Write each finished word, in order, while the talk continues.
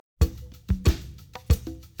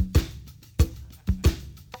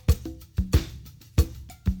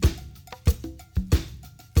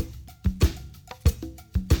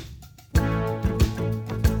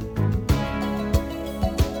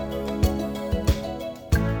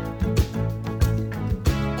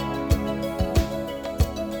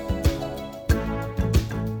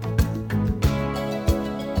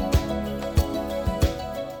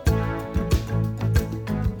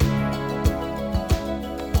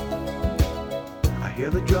Hear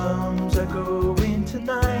the drums echoing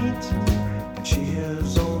tonight, and she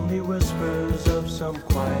hears only whispers of some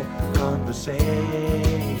quiet conversation.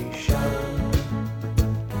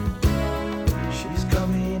 She's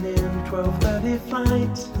coming in 12:30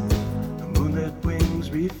 flight. The moonlit wings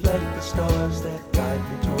reflect the stars that guide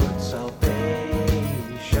me towards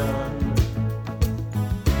salvation.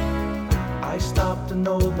 I stopped an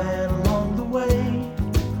old man along the way,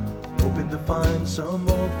 hoping to find some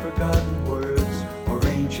old forgotten words or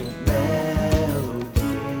ancient melodies.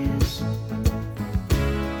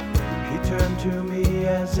 He turned to me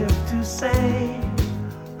as if to say,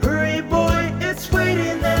 "Hurry boy, it's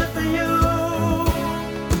waiting there for you."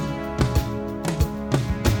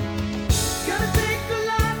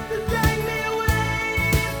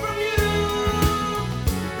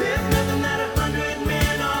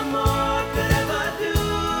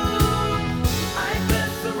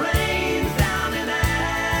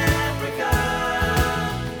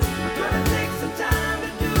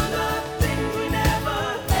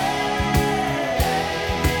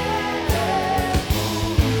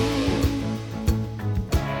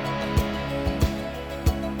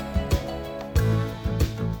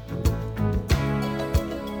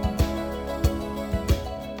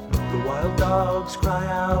 Dogs cry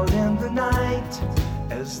out in the night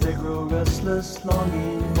as they grow restless,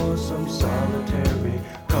 longing for some solitary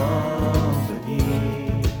company.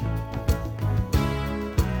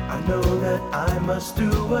 I know that I must do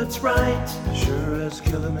what's right, sure as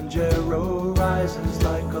Kilimanjaro rises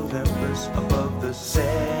like Olympus above the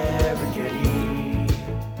Serengeti.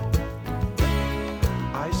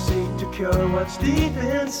 I seek to cure what's deep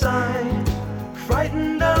inside,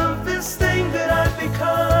 frightened of this thing that I've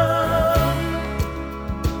become.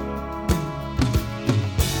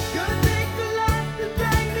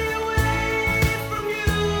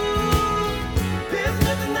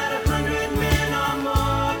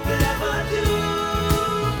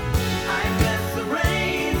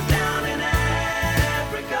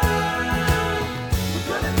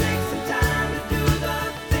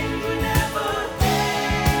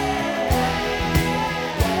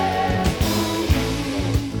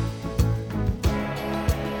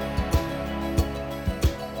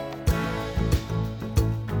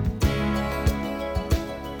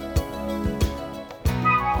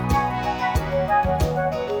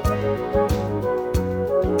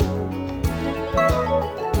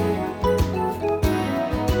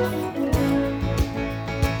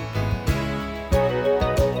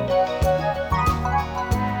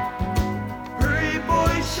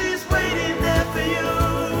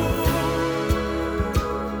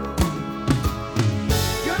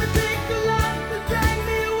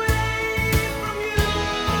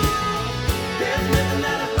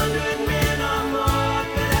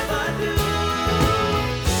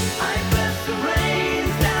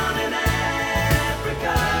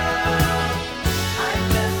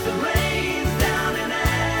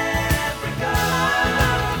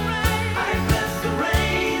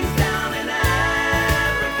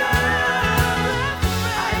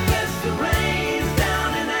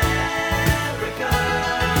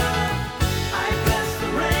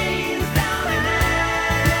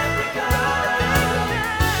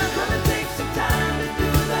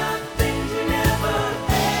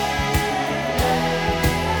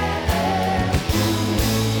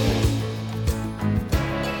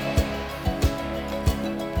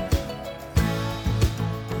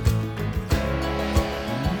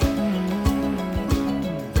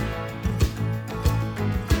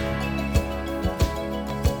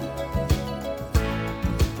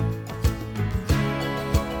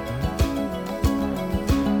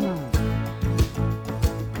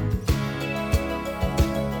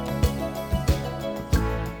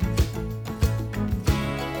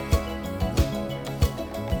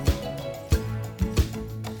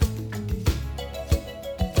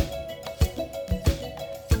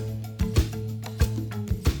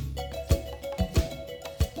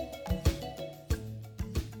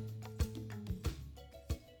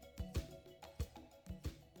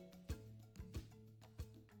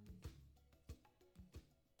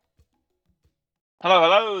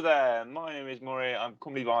 Hello there. My name is Murray. I'm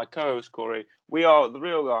accompanied by my co-host Corey. We are The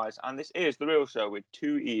Real Guys, and this is The Real Show with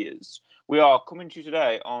 2 ears. We are coming to you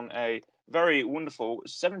today on a very wonderful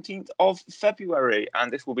 17th of February,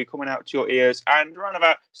 and this will be coming out to your ears and around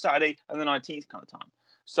about Saturday and the 19th kind of time.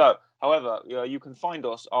 So, however, you can find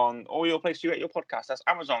us on all your places you get your podcasts. That's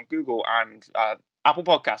Amazon, Google, and Apple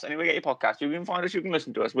Podcasts. Anywhere you get your podcasts, you can find us, you can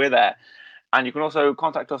listen to us. We're there. And you can also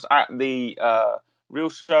contact us at the Real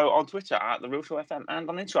Show on Twitter, at The Real Show FM, and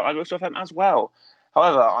on Instagram at Real Show FM as well.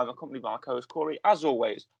 However, I'm accompanied by my co-host Corey, as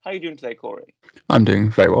always. How are you doing today, Corey? I'm doing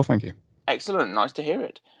very well, thank you. Excellent, nice to hear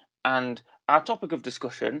it. And our topic of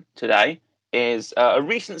discussion today is a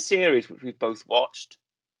recent series which we've both watched.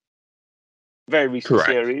 Very recent Correct.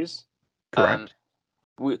 series. Correct.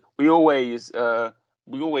 We always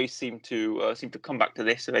seem to come back to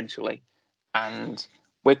this eventually, and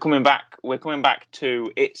we're coming back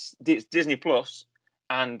to it's Disney Plus,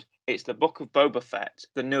 and it's the Book of Boba Fett,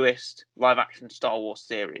 the newest live-action Star Wars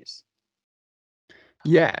series.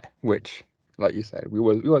 Yeah, which, like you said, we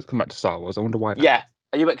always come back to Star Wars. I wonder why. Yeah,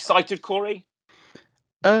 are you excited, Corey?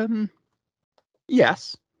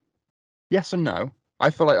 Yes and no. I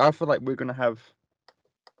feel like we're gonna have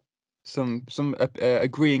some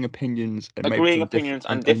agreeing opinions and Agreeing maybe opinions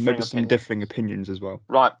and maybe differing some opinions. differing opinions as well.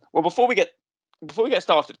 Right. Well, before we get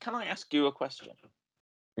started, can I ask you a question?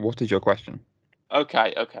 What is your question?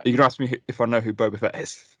 Okay. You can ask me if I know who Boba Fett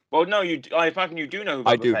is. Well, no, I imagine you do know who Boba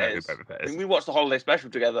I do Fett know is. who Boba Fett I is. mean, we watched the holiday special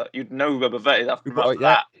together. You'd know who Boba Fett is after Yeah,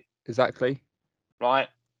 that. Exactly. Right.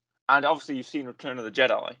 And obviously, you've seen Return of the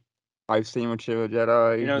Jedi. I've seen Return of the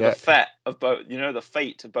Jedi. You know yep. the fate of the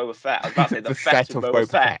fate of Boba Fett. I was about to say the fate of Boba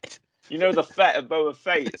Fett. Fett. You know the fate of Boba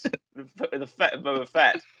Fett. The fate of Boba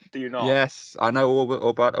Fett. Do you not? Yes, I know all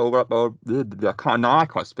about. I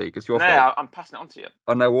can't speak. It's your fault. No, I'm passing it on to you.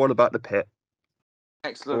 I know all about the pit.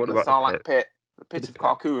 Excellent. The Sarlacc pit. The pit of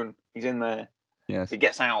Carcoon. He's in there. Yes. He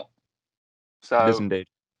gets out. He does So indeed.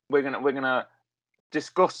 we're gonna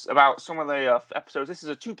discuss about some of the episodes. This is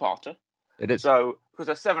a two-parter. It is. So because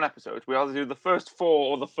there's 7 episodes, we either do the first 4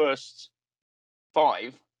 or the first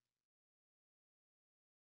 5,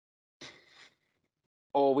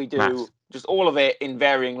 or we do just all of it in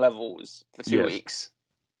varying levels for 2 weeks.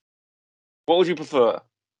 What would you prefer?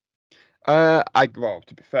 Well,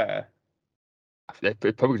 to be fair,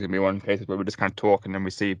 it's probably gonna be one of the cases where we just kind of talk and then we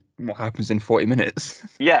see what happens in 40 minutes.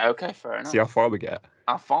 Yeah. Okay. Fair enough. See how far we get.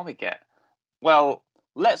 Well,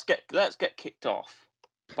 let's get kicked off.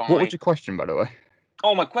 What was your question, by the way?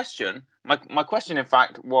 Oh, my question. My question, in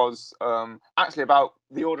fact, was actually about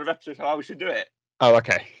the order of episodes, how we should do it. Oh,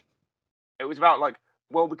 okay. It was about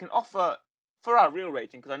we can offer for our real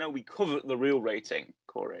rating, because I know we covered the real rating,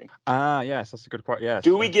 Corey. Yes, that's a good point. Yes.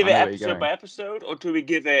 Do we give it episode by episode, or do we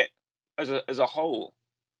give it as a whole?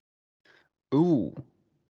 Ooh.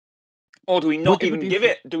 Or do we not even give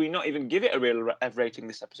it? Do we not even give it a real rating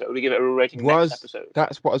this episode? Or do we give it a real rating next episode?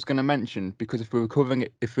 That's what I was going to mention, because if we're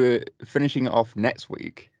finishing it off next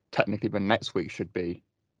week, technically, then next week should be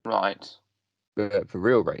right for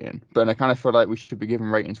real rating. But I kind of feel like we should be giving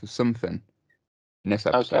ratings for something next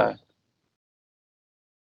episode. Okay.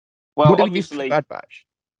 Well, what obviously, Bad Batch.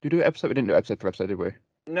 Did we do episode? We didn't do episode for episode, did we?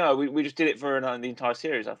 No, we just did it for the entire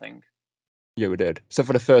series, I think. Yeah, we did. So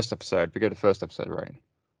for the first episode, we gave the first episode a rating.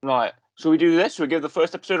 Right. Should we do this? Should we give the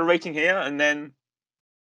first episode a rating here, and then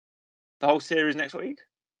the whole series next week?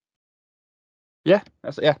 Yeah,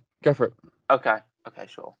 go for it. Okay,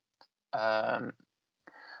 sure.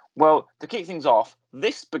 Well, to kick things off,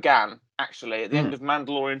 this began actually at the end of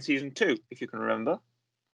Mandalorian season 2, if you can remember.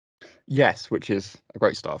 Yes, which is a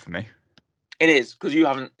great start for me. It is, because you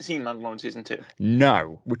haven't seen Mandalorian season 2.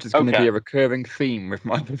 No, which is going to be a recurring theme with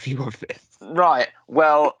my review of this. Right.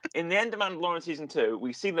 Well, in the end of Mandalorian season 2,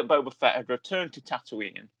 we see that Boba Fett had returned to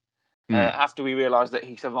Tatooine after we realised that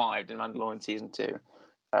he survived in Mandalorian season 2.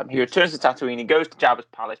 He returns to Tatooine. He goes to Jabba's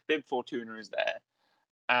palace. Bib Fortuna is there,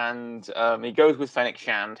 and he goes with Fennec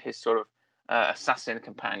Shand, his sort of assassin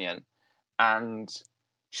companion, and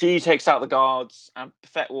she takes out the guards, and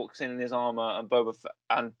Fett walks in his armor, and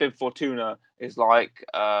and Bib Fortuna is like,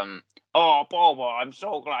 "Oh, Boba, I'm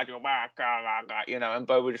so glad you're back." And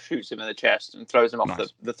Boba just shoots him in the chest and throws him off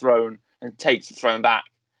the throne and takes the throne back.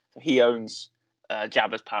 So he owns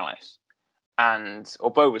Jabba's palace,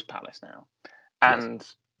 or Boba's palace now, and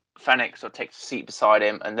Fennec sort of takes a seat beside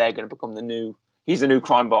him, and they're going to become he's the new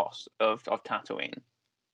crime boss of Tatooine.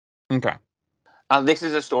 Okay. And this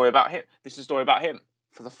is a story about him.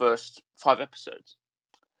 For the first 5 episodes,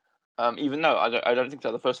 even though I don't think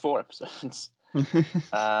they're the first 4 episodes.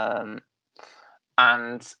 And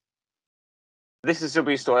this is to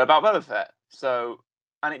be a story about Boba Fett. So,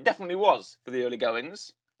 and it definitely was for the early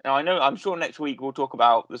goings. Now I'm sure next week we'll talk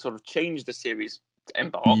about the sort of change the series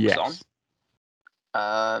embarks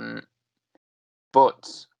on.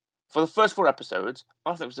 But for the first 4 episodes,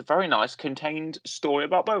 I thought it was a very nice contained story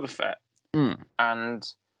about Boba Fett.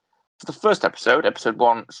 And for the first episode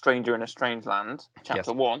 1, Stranger in a Strange Land,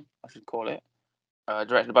 Chapter 1, I should call it,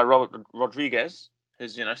 directed by Robert Rodriguez,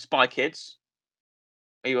 who's, Spy Kids.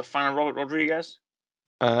 Are you a fan of Robert Rodriguez?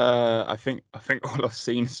 I think all I've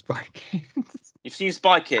seen is Spy Kids. You've seen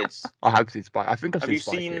Spy Kids. I have seen Spy. I think I've Have seen you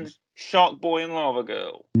Spy seen Kids. Shark Boy and Lava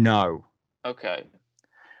Girl? No. Okay.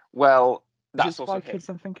 Well, Is it that's also Spy him. Kids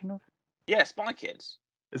I'm thinking of? Yeah, Spy Kids.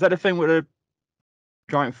 Is that the thing with the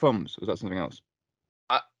giant thumbs? Or is that something else?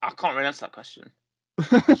 I can't really answer that question. Is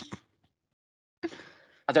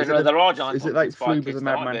I don't it know. the- There are giant Is it thumbs like in Spy Floob as a Kids. There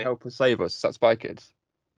might madman be. help us save us? Is that Spy Kids?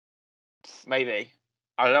 Maybe.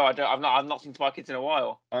 I don't know. I've not seen Spy Kids in a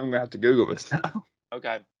while. I'm gonna have to Google this now.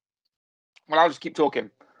 Okay. Well, I'll just keep talking.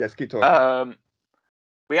 Yes, keep talking.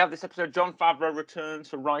 We have this episode. Jon Favreau returns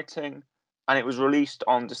for writing, and it was released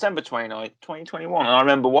on December 29th, 2021. And I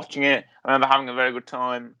remember watching it. I remember having a very good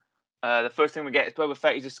time. The first thing we get is Boba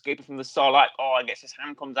Fett. He's escaping from the Sarlacc. Oh, I guess his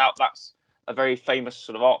hand comes out. That's a very famous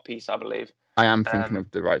sort of art piece, I believe. I am thinking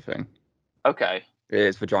of the right thing. Okay. It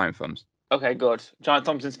is for giant thumbs. Okay, good. Giant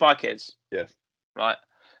thumbs in Spy Kids. Yes. Right.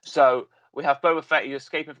 So we have Boba Fett. He's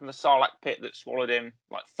escaping from the Sarlacc pit that swallowed him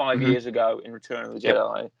like 5 years ago in Return of the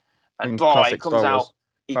Jedi. And boy, he comes out.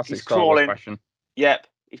 He's Star Wars crawling. fashion. Yep.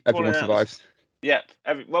 He's Everyone crawling out. survives. Yep.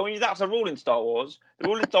 That's a rule in Star Wars. The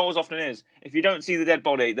rule in Star Wars often is if you don't see the dead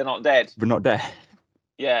body, they're not dead. We're not dead.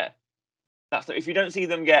 Yeah. If you don't see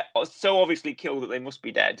them get so obviously killed that they must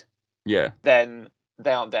be dead, Yeah. then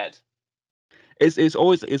they aren't dead. It's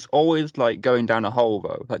always like going down a hole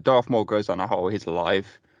though. Like Darth Maul goes down a hole, he's alive.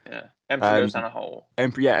 Yeah. Emperor goes down a hole.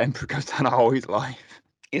 Emperor goes down a hole, he's alive.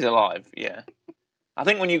 He's alive, yeah. I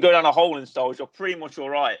think when you go down a hole in Star Wars, you're pretty much all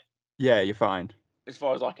right. Yeah, you're fine. As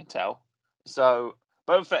far as I can tell. So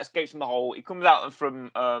Boba Fett escapes from the hole. He comes out from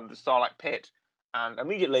the Sarlacc pit, and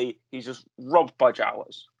immediately he's just robbed by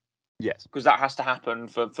Jawas. Yes. Because that has to happen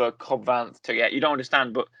for Cobb Vanth to get. You don't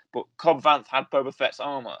understand, but Cobb Vanth had Boba Fett's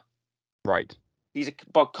armor. Right.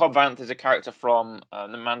 Cobb Vanth is a character from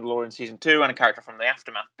The Mandalorian season 2 and a character from the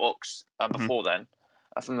Aftermath books before then,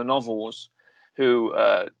 from the novels, who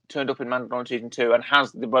turned up in Mandalorian season 2 and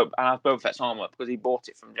has Boba Fett's armor because he bought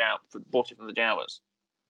it from the Jawas.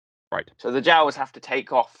 Right. So the Jawas have to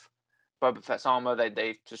take off Boba Fett's armor.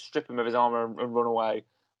 They just strip him of his armor and run away,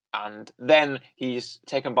 and then he's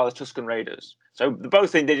taken by the Tusken Raiders. So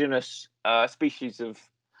both indigenous species of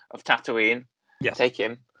Tatooine take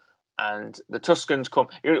him. And the Tuskens come.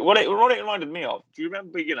 What it reminded me of? Do you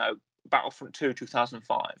remember, Battlefront 2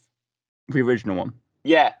 2005? The original one.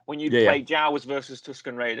 Yeah, when you play Jawas versus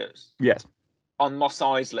Tusken Raiders. Yes. On Mos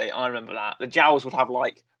Eisley, I remember that the Jawas would have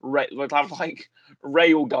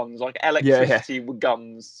rail guns, like electricity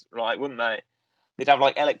guns, right? Wouldn't they? They'd have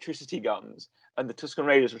like electricity guns, and the Tusken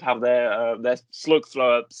Raiders would have their slug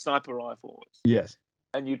thrower sniper rifles. Yes.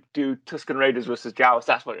 And you'd do Tusken Raiders versus Jawas.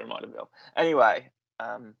 That's what it reminded me of. Anyway.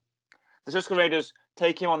 The Tusken Raiders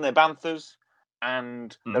take him on their Banthas,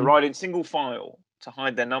 and they ride in single file to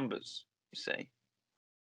hide their numbers, you see.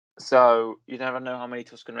 So you never know how many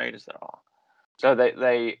Tusken Raiders there are. So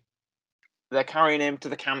they're carrying him to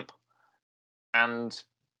the camp, and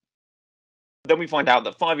then we find out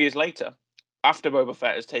that 5 years later, after Boba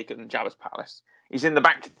Fett has taken Jabba's palace, he's in the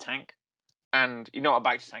back to the tank, and you know what a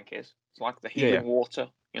back to tank is? It's like the healing water,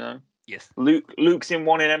 Yes. Luke's in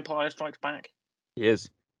one in Empire Strikes Back. He is.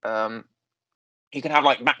 You can have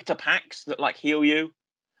like Bacta packs that like heal you.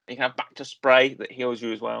 You can have Bacta spray that heals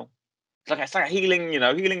you as well. It's like a healing,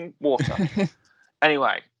 healing water.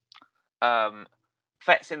 Anyway,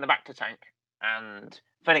 Fett's in the Bacta tank, and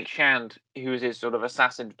Fennec Shand, who is his sort of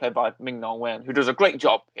assassin, played by Ming-Na Wen, who does a great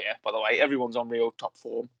job here, by the way. Everyone's on real top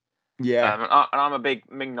form. Yeah. And I'm a big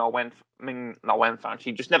Ming-Na Wen fan.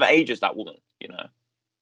 She just never ages, that woman,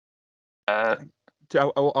 I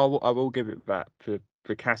will give it that.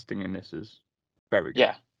 The casting in this is very good.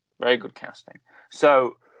 Yeah, very good casting.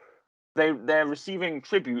 So they're receiving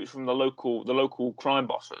tributes from the local crime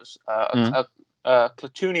bosses. A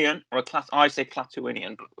Klatooinian, or I say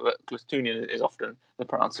Klatooinian, but Klatooinian is often the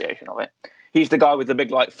pronunciation of it. He's the guy with the big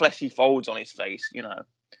like fleshy folds on his face,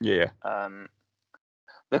 Yeah.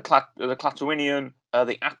 The Klatooinian,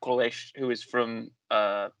 the Aqualish, who is from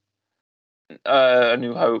A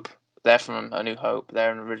New Hope. They're from A New Hope.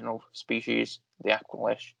 They're an original species, the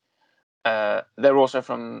Aqualish. They're also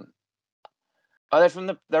from. I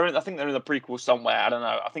think they're in the prequel somewhere. I don't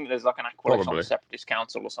know. I think there's like an Aqualish on the Separatist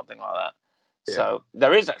Council or something like that. Yeah. So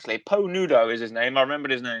there is actually Poe Nudo is his name. I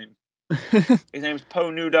remembered his name. His name's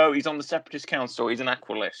Poe Nudo. He's on the Separatist Council. He's an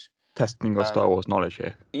Aqualish. Testing your Star Wars knowledge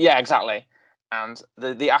here. Yeah, exactly. And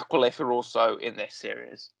the Aqualish are also in this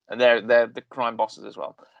series, and they're the crime bosses as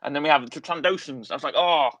well. And then we have the Trandoshans. I was like,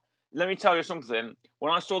 let me tell you something.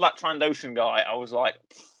 When I saw that Trandoshan guy, I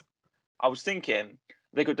was thinking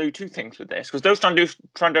they could do two things with this, because those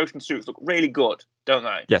Trandoshan suits look really good, don't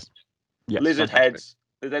they? Yes. Lizard fantastic. heads,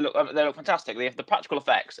 They look fantastic. The practical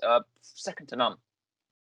effects are second to none.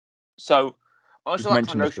 So I We've saw that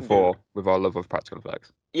mentioned this Trandoshan before dude. with our love of practical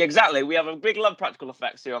effects. Yeah, exactly. We have a big love of practical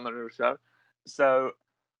effects here on the show. So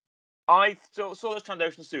I saw those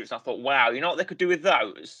Trandoshan suits and I thought, wow, you know what they could do with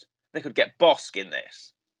those? They could get Bosk in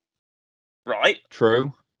this. Right?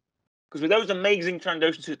 True. Because with those amazing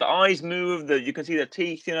Trandoshan suits, the eyes move, you can see the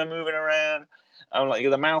teeth, moving around. Like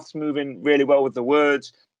the mouth's moving really well with the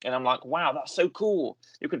words. And I'm like, wow, that's so cool.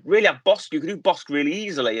 You could really have Bosk. You could do Bosk really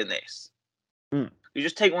easily in this. Mm. You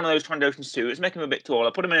just take one of those Trandoshan suits, make him a bit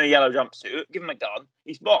taller, put him in a yellow jumpsuit, give him a gun.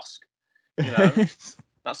 He's Bosk.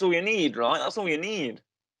 That's all you need, right? That's all you need.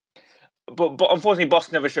 But unfortunately,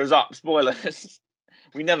 Bosk never shows up. Spoilers.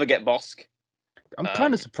 We never get Bosk. I'm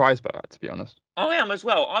kind of surprised by that, to be honest. I am as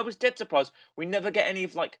well. I was dead surprised. We never get any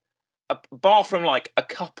of bar from a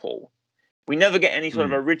couple. We never get any sort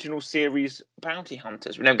of original series bounty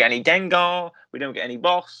hunters. We don't get any Dengar. We don't get any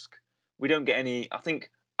Bosk. We don't get any. I think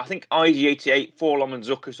IG-88, Forlom, and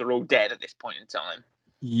Zuckuss are all dead at this point in time.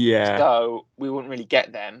 Yeah. So we wouldn't really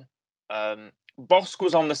get them. Bosk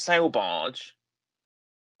was on the sail barge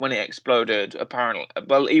when it exploded, apparently.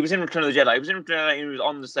 Well, he was in Return of the Jedi. He was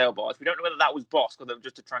on the sail barge. We don't know whether that was Bosk or that was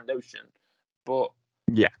just a Trandoshan. But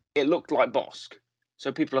yeah, it looked like Bosk.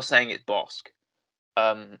 So people are saying it's Bosk.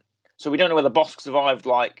 So we don't know whether Bosk survived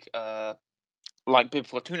like Bib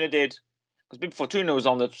Fortuna did. Because Bib Fortuna was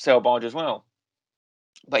on the sail barge as well.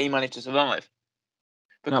 But he managed to survive.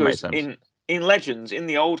 Because in Legends, in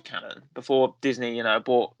the old canon, before Disney,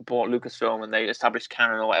 bought Lucasfilm and they established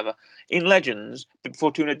canon or whatever, in Legends, Bib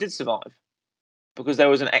Fortuna did survive because there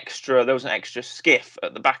was an extra skiff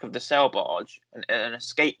at the back of the sail barge, an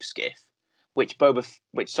escape skiff, which Bib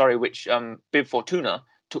Fortuna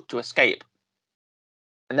took to escape.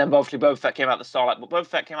 And then obviously Boba Fett came out the Sarlacc, but Boba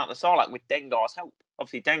Fett came out the Sarlacc with Dengar's help.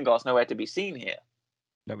 Obviously, Dengar's nowhere to be seen here.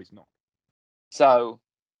 No, he's not. So.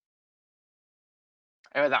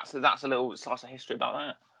 Anyway, that's a little slice of history about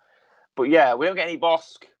that. But yeah, we don't get any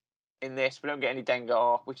Bosk in this. We don't get any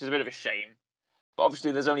Dengar, which is a bit of a shame. But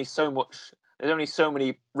obviously, there's only so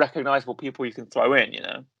many recognizable people you can throw in.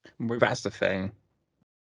 Well, that's the thing.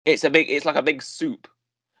 It's like a big soup,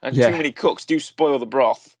 and too many cooks do spoil the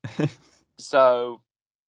broth. So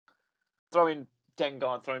throw in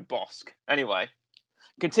Dengar and throw in Bosk. Anyway,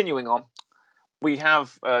 continuing on, we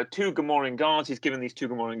have 2 Gamorrean guards. He's given these 2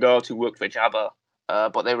 Gamorrean guards who worked for Jabba.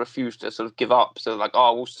 But they refuse to sort of give up. So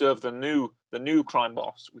we'll serve the new crime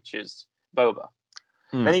boss, which is Boba.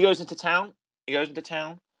 Then he goes into town. Yes.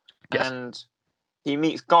 And he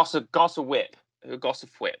meets Gossa Whip,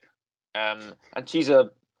 and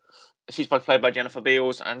she's played by Jennifer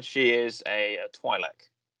Beals, and she is a Twi'lek.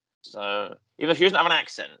 So even though she doesn't have an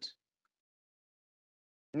accent,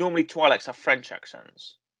 normally Twi'leks have French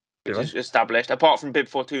accents. Which is established, apart from Bib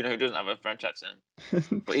Fortuna, who doesn't have a French accent.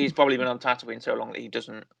 But he's probably been on Tatooine so long that he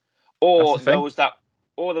doesn't. Or there was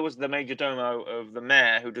the major domo of the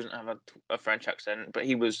mayor who doesn't have a French accent, but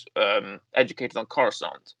he was educated on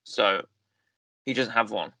Coruscant, so he doesn't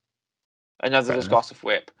have one. Another is Gossif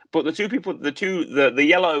Whip. But the 2 people, the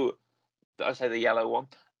yellow, I say the yellow one,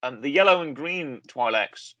 the yellow and green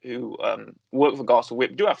Twi'leks who work for Gossif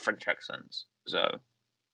Whip do have French accents, so.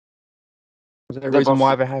 Is there a reason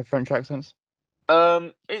why they have French accents?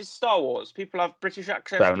 It's Star Wars. People have British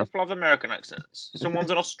accents. People have American accents. Someone's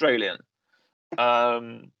an Australian.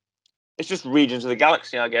 It's just regions of the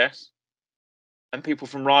galaxy, I guess. And people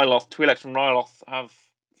from Ryloth, Twi'leks from Ryloth, have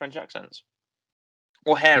French accents.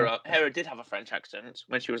 Or Hera. Hera did have a French accent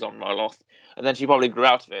when she was on Ryloth, and then she probably grew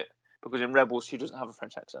out of it because in Rebels she doesn't have a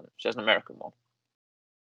French accent. She has an American one.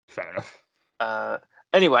 Fair enough.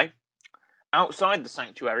 Anyway. Outside the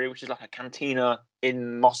sanctuary, which is like a cantina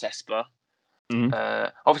in Mos Espa.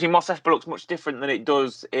 Obviously, Mos Espa looks much different than it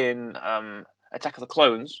does in Attack of the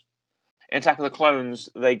Clones. In Attack of the Clones,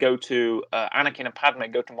 they go to Anakin and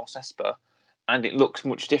Padme go to Mos Espa, and it looks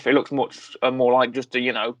much different. It looks much more like just a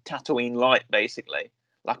Tatooine light, basically,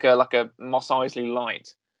 like a Mos Eisley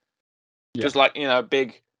light, just like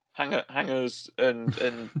big hangars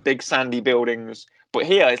and big sandy buildings. But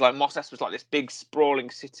here it's like Mos Espa's like this big sprawling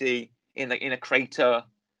city in a crater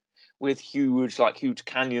with huge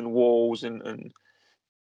canyon walls and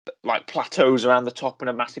like plateaus around the top and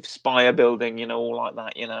a massive spire building, all like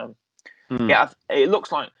that, Yeah, it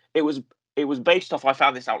looks like it was based off. I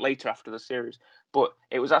found this out later after the series, but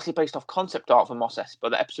it was actually based off concept art for Mos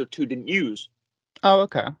Espa that Episode 2 didn't use. Oh,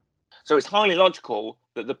 okay. So it's highly logical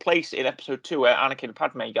that the place in Episode 2 where Anakin and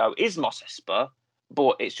Padme go is Mos Espa,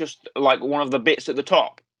 but it's just like one of the bits at the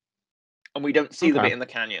top, and we don't see the bit in the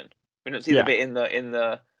canyon. We don't see the bit in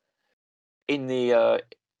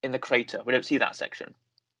the crater. We don't see that section.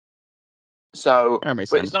 So, That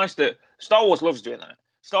makes but sense. it's nice that Star Wars loves doing that.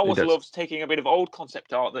 Star It Wars does. loves taking a bit of old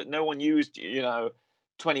concept art that no one used,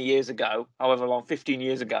 20 years ago, however long, 15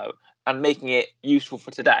 years ago, and making it useful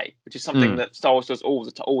for today, which is something that Star Wars does all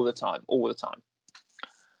the time.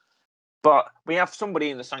 But we have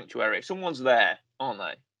somebody in the sanctuary. Someone's there, aren't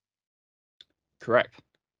they? Correct.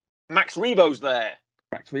 Max Rebo's there.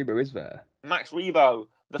 Max Rebo is there. Max Rebo,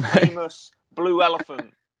 the famous blue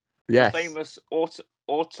elephant. Yes. The famous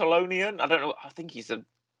Ortolonian. I don't know. I think he's an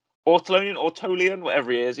Ortolian,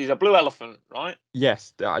 whatever he is. He's a blue elephant, right?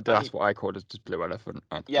 Yes, that's what I call it, just blue elephant.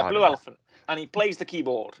 Yeah, blue elephant. And he plays the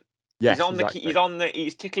keyboard. Yes,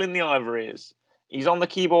 he's tickling the ivories. He's on the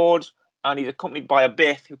keyboard, and he's accompanied by a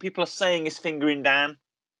Biff, who people are saying is Fingering Dan.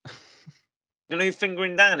 You know who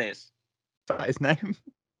Fingering Dan is? Is that his name?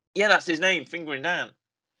 Yeah, that's his name, Fingering Dan.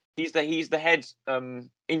 He's the head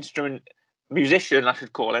instrument musician, I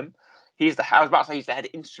should call him. I was about to say he's the head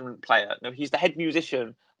instrument player. No, he's the head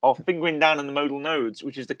musician of Fingering Dan and the Modal Nodes,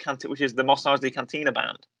 which is the Mos Eisley Cantina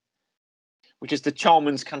band, which is the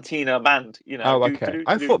Chalmers Cantina band. Oh, okay.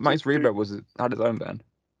 I thought Max Rebo had his own band.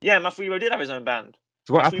 Yeah, Max Rebo did have his own band.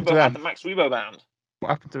 So what Max happened Rebo to them? had the Max Rebo band. What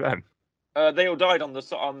happened to them? They all died on the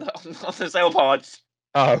sail barge.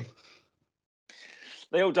 Oh.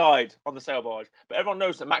 They all died on the sail barge. But everyone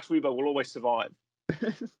knows that Max Rebo will always survive.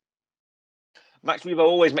 Max Rebo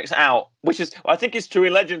always makes it out, which is, I think, is true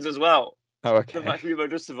in Legends as well. Oh, okay. That Max Rebo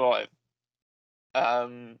does survive.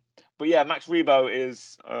 But yeah, Max Rebo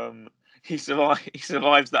is he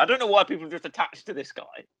survives that. I don't know why people are just attached to this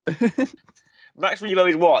guy. Max Rebo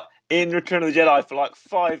is what in Return of the Jedi for like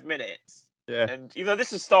 5 minutes. Yeah. And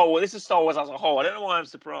this is Star Wars. This is Star Wars as a whole. I don't know why I'm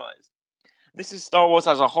surprised. This is Star Wars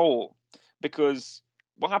as a whole because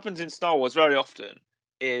what happens in Star Wars very often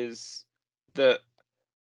is that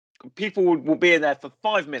people will be in there for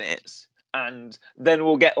 5 minutes, and then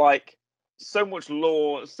we'll get like so much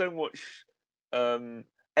lore, so much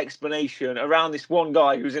explanation around this one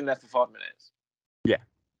guy who's in there for 5 minutes. Yeah.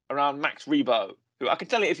 Around Max Rebo, who I can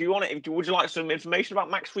tell you if you want it. Would you like some information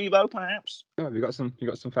about Max Rebo, perhaps? Oh, you got some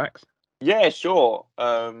facts? Yeah, sure.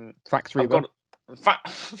 Facts Rebo.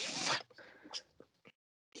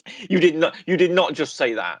 You did not just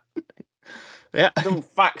say that. Yeah. Some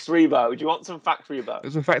facts, Rebo. Do you want some facts, Rebo?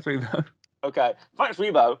 There's some facts Rebo. Okay, facts,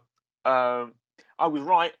 Rebo. I was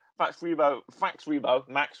right. Facts, Rebo.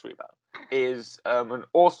 Max Rebo is an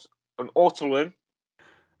Autolun.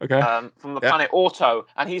 Okay. From the planet Auto,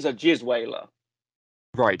 and he's a jizz whaler.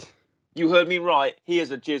 Right. You heard me right. He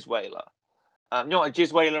is a jizz whaler. You know what a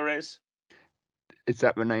jizz whaler is? Is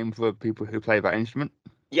that the name for people who play that instrument?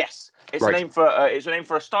 Yes, it's a name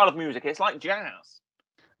for a style of music. It's like jazz.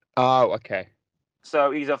 Oh, okay.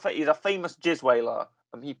 So he's a famous jizz whaler.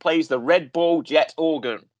 He plays the Red Ball Jet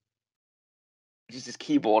organ, which is his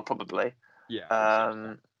keyboard probably.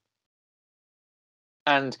 Yeah.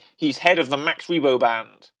 And he's head of the Max Rebo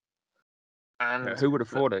band. And who would have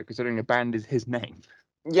thought it, considering the band is his name?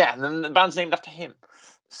 Yeah, and the band's named after him.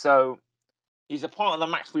 So he's a part of the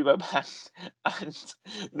Max Rebo band. And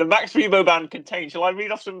the Max Rebo band contains... Shall I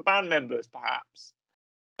read off some band members, perhaps?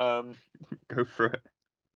 Go for it.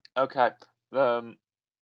 Okay. The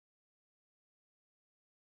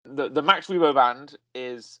Max Rebo band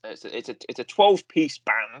is... It's a 12-piece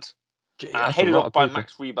band. Headed up by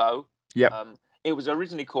Max Rebo. Yep. It was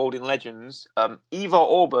originally called in Legends Eva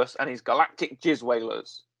Orbis and his Galactic Jizz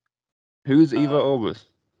Whalers. Who's Eva Orbis?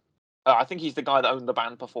 I think he's the guy that owned the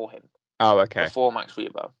band before him. Oh, okay. Before Max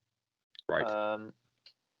Rebo. Right.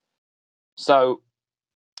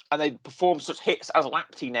 And they performed such hits as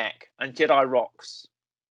Lapty Neck and Jedi Rocks.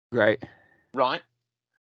 Great. Right.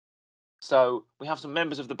 So we have some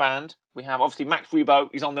members of the band. We have obviously Max Rebo.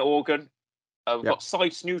 He's on the organ. We've got Cy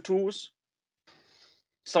Snootles.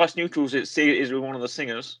 Cy Snootles is one of the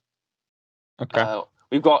singers. Okay.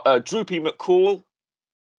 We've got Droopy McCool.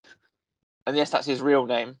 And yes, that's his real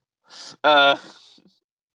name.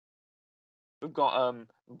 We've got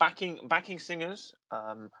backing singers,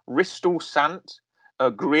 Ristal Sant,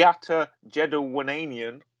 Griata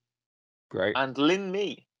Jedawanian, Great, and Lin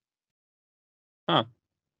Mi. Huh.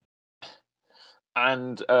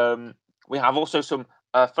 And we have also some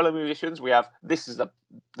fellow musicians. We have this is a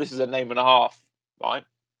name and a half, right?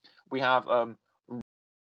 We have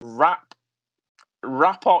Rapot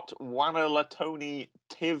Wanalatoni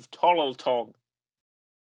Tiv Tololtong.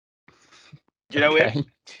 Do you know him?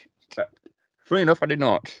 Funny enough, I did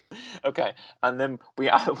not. Okay, and then we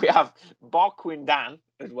have Barquin Dan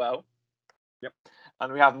as well. Yep.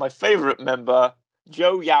 And we have my favourite member,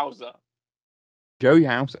 Joe Yowza. Joe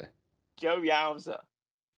Yowza. Joe Yowza.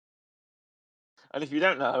 And if you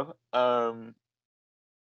don't know,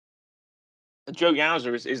 Joe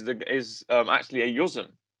Yowza is actually a Yuzum,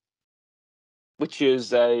 which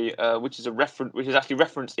is a reference, which is actually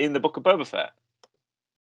referenced in the Book of Boba Fett.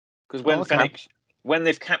 Because when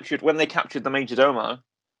they captured the major domo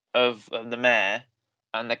of the mayor,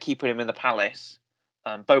 and they're keeping him in the palace,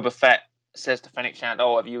 Boba Fett says to Fennec Shand,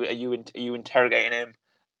 "Oh, are you interrogating him?"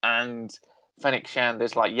 And Fennec Shand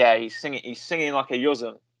is like, "Yeah, he's singing like a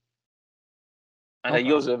Yuzum." And a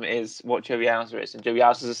Yuzum is what Joe Yowza is, and Joe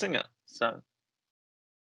Yowza is a singer. So,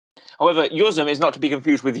 however, Yuzum is not to be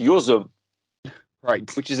confused with Yuzum,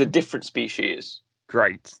 Right. which is a different species.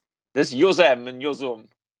 Great. There's Yuzem and Yuzum.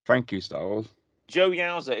 Thank you, Star Wars. Joe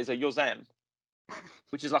Yowza is a Yuzem,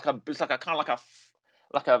 which is like a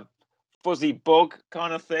fuzzy bug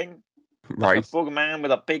kind of thing, Right. like a bug man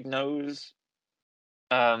with a big nose,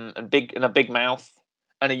 and a big mouth.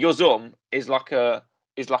 And a Yuzum is like a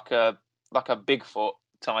Bigfoot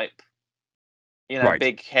type, Right.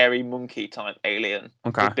 big hairy monkey type alien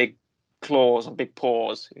Okay. with big claws and big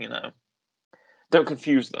paws. Don't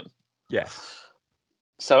confuse them. Yes.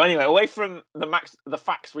 So anyway, away from the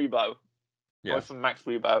Fax Rebo, Yes. away from Max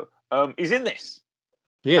Rebo, he's in this.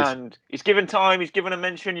 He is. And he's given time. He's given a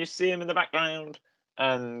mention. You see him in the background,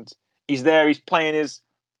 and he's there. He's playing his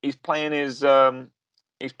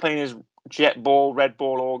jet ball, red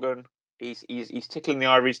ball organ. He's tickling the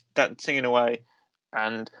ivories, singing away.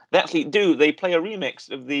 And they play a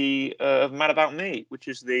remix of the of Mad About Me, which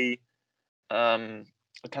is the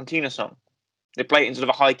Cantina song. They play it in sort of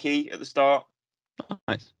a high key at the start.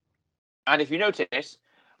 Nice. And if you notice,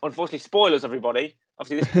 unfortunately, spoilers, everybody.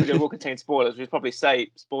 Obviously, this video will contain spoilers. We'll probably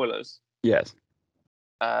say spoilers. Yes.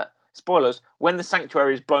 Spoilers. When the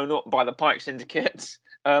sanctuary is blown up by the Pyke Syndicate,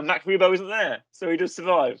 Max Rebo isn't there, so he does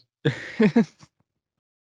survive.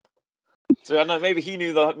 So I don't know. Maybe he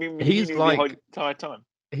knew the entire time.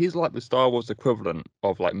 He's like the Star Wars equivalent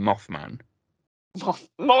of like Mothman.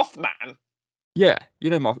 Mothman. Yeah, you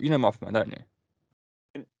know Mothman, don't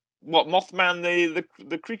you? What, Mothman?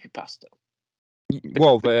 The creepypasta.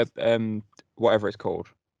 Well, the whatever it's called.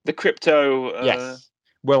 The crypto. Yes.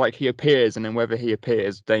 Well, like he appears, and then whether he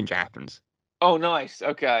appears, danger happens. Oh, nice.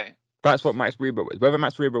 Okay. That's what Max Rebo is. Whether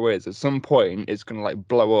Max Rebo is, at some point, it's gonna like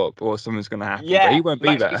blow up, or something's gonna happen. Yeah. But he won't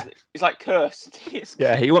be there. He's like cursed.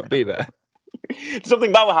 Yeah, he won't be there.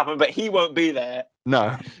 Something bad will happen, but he won't be there.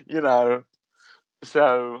 No.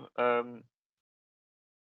 So,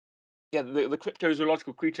 yeah, the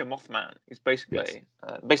cryptozoological creature Mothman is basically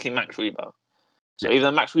Max Rebo. So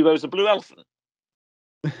either Max Rebo is the blue elephant.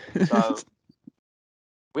 So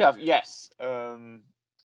we have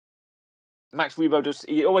Max Rebo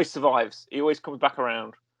he always survives. He always comes back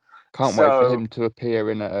around. Can't wait for him to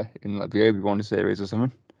appear in like the Obi-Wan series or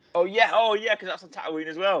something. Oh yeah, because that's on Tatooine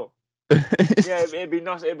as well. Yeah, it'd be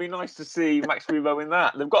nice. It'd be nice to see Max Rebo in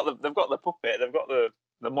that. They've got the puppet. They've got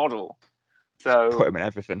the model. So put him in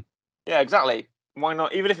everything. Yeah, exactly. Why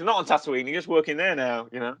not? Even if you're not on Tatooine, you're just working there now.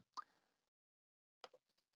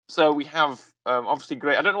 So we have obviously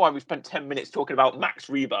great. I don't know why we spent 10 minutes talking about Max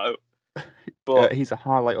Rebo, but he's a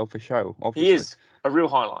highlight of the show. Obviously. He is a real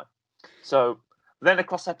highlight. So then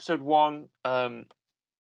across episode 1, of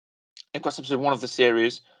the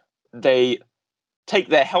series, they take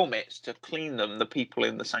their helmets to clean them, the people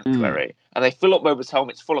in the sanctuary, and they fill up Boba's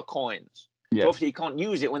helmets full of coins. Yes. So obviously you can't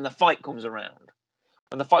use it when the fight comes around.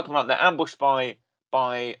 When the fight comes around, they're ambushed by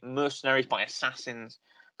mercenaries, by assassins,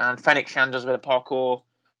 and Fennec Shand does a bit of parkour,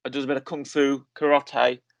 does a bit of kung fu,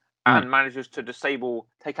 karate, and manages to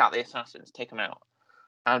take out the assassins, take them out.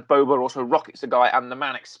 And Boba also rockets the guy, and the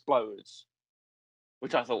man explodes,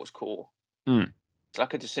 which I thought was cool. It's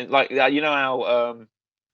like how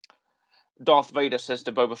Darth Vader says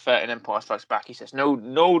to Boba Fett in Empire Strikes Back, he says,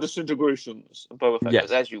 no disintegrations. And Boba Fett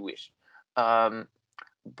goes, as you wish. But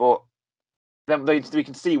then we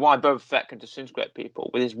can see why Boba Fett can disintegrate people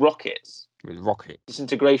with his rockets. With rockets.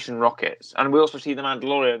 Disintegration rockets. And we also see the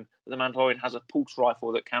Mandalorian has a pulse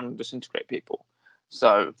rifle that can disintegrate people.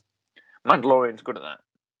 So Mandalorian's good at that.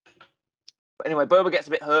 But anyway, Boba gets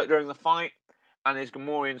a bit hurt during the fight, and his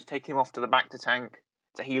Gamorreans take him off to the Bacta tank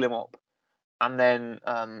to heal him up. And then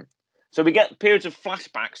so we get periods of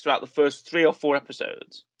flashbacks throughout the first 3 or 4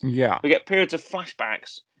 episodes. Yeah. We get periods of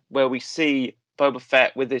flashbacks where we see Boba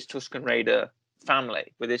Fett with his Tusken Raider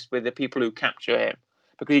family, with the people who capture him.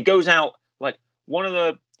 Because he goes out, like, one of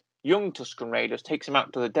the young Tusken Raiders takes him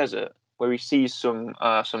out to the desert where he sees some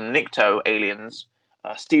Nikto aliens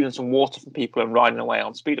stealing some water from people and riding away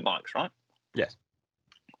on speeder bikes, right? Yes.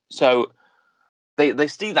 So they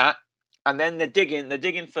see that, and then they're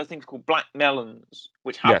digging for things called black melons,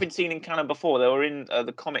 which have been seen in canon before. They were in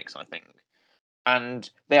the comics, I think. And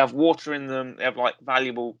they have water in them. They have like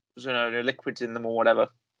valuable liquids in them or whatever.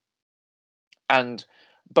 And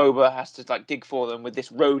Boba has to like dig for them with this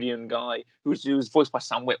Rodian guy who's voiced by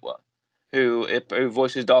Sam Witwer, who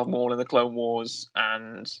voices Darth Maul in the Clone Wars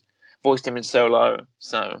and voiced him in Solo.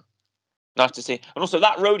 So nice to see. And also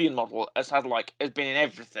that Rodian model has been in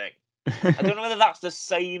everything. I don't know whether that's the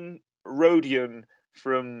same Rodian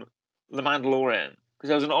from The Mandalorian, because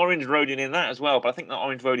there was an orange Rodian in that as well. But I think that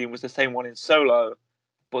orange Rodian was the same one in Solo.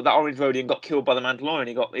 But that orange Rodian got killed by the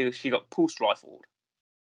Mandalorian. She got pulse rifled.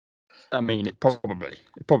 I mean, it's probably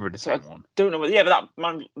the same one. Don't know, but yeah, but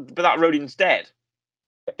that Rodian's dead.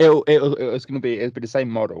 It's going to be the same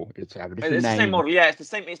model. It's have a different It's name. the same model. Yeah, it's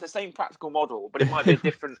the same practical model, but it might be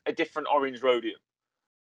a different orange Rodian.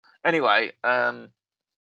 Anyway,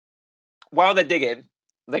 while they're digging,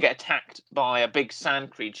 they get attacked by a big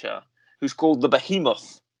sand creature who's called the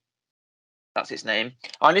Behemoth. That's its name.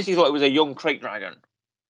 I initially thought it was a young crate dragon,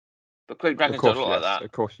 but crate dragons don't look like that.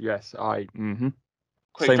 Of course, yes.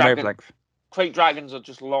 Crate Same wavelength. Crate dragons are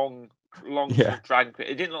just long sort of dragon.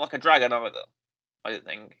 It didn't look like a dragon either. I didn't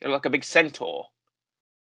think it looked like a big centaur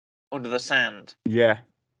under the sand. Yeah.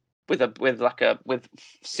 With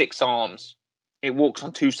 6 arms. It walks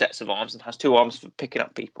on 2 sets of arms and has 2 arms for picking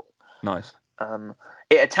up people. Nice.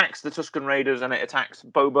 It attacks the Tusken Raiders and it attacks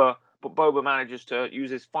Boba, but Boba manages to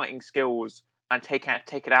use his fighting skills and take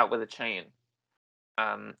it out with a chain.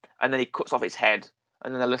 And then he cuts off its head,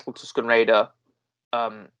 and then the little Tusken Raider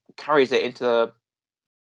carries it into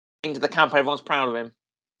the camp. Everyone's proud of him,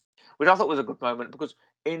 which I thought was a good moment, because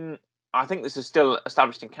I think this is still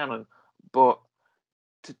established in canon, but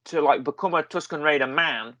to like become a Tusken Raider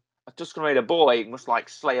man, a Tusken Raider boy must like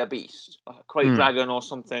slay a beast, like a crate dragon or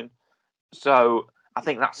something. So I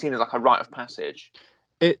think that's seen as like a rite of passage.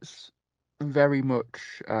 It's very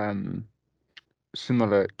much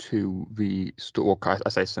similar to the story. I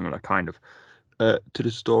say similar, kind of, to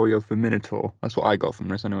the story of the Minotaur. That's what I got from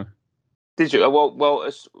this, anyway. Did you? Well,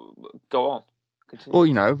 go on.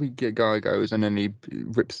 Continue. Well, the guy goes and then he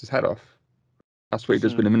rips his head off. That's what he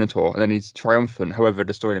does with the Minotaur, and then he's triumphant. However,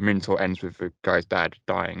 the story of the Minotaur ends with the guy's dad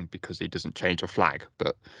dying because he doesn't change a flag.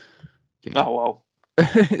 But oh well.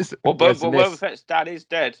 Boba Fett's dad is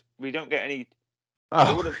dead. We don't get any.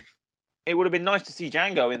 Oh. It would have been nice to see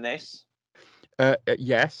Jango in this.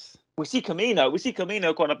 Yes. We see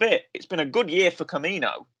Kamino quite a bit. It's been a good year for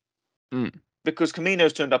Kamino. Because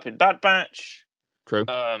Kamino's turned up in Bad Batch. True.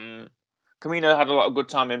 Kamino had a lot of good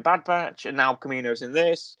time in Bad Batch, and now Kamino's in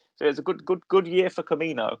this. So it's a good year for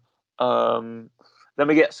Kamino. Then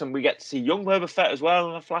we get to see young Boba Fett as well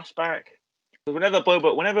in a flashback. Because whenever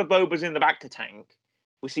Boba's in the Bacta tank,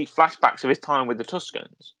 we see flashbacks of his time with the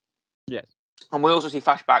Tuskens. Yes. And we also see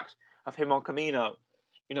flashbacks of him on Kamino,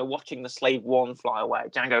 watching the Slave One fly away,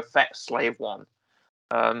 Jango Fett's Slave One.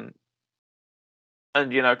 And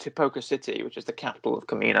Tipoca City, which is the capital of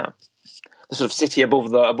Kamino, the sort of city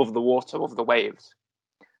above the water, above the waves,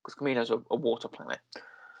 because Kamino's a water planet.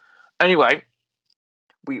 Anyway,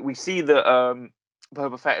 we see that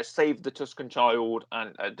Boba Fett has saved the Tusken child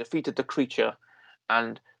and defeated the creature,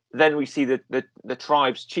 and then we see the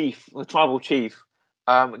tribe's chief, the tribal chief,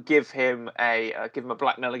 give him a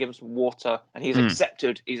blackmailer, give him some water, and he's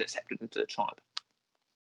accepted. He's accepted into the tribe.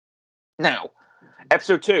 Now,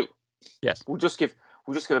 episode 2. Yes, we'll just give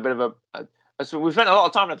a bit of a. So we spent a lot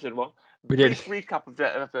of time in episode 1. We did. Brief recap of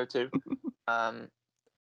episode 2.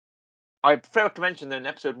 I failed to mention that in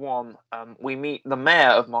episode 1, we meet the mayor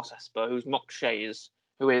of Mos Espa, who's Mok Shaiz,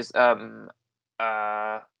 who is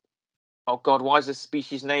oh God, why is this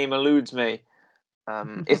species name eludes me?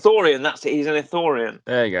 Ithorian, that's it. He's an Ithorian.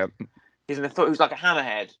 There you go. He's an Ithorian who's like a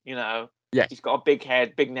hammerhead, Yeah. He's got a big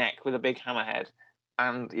head, big neck with a big hammerhead.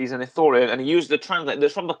 And he's an Ithorian, and he used the translator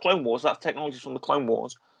that's from the Clone Wars. That technology from the Clone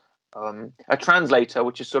Wars. A translator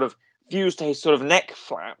which is sort of fused to his sort of neck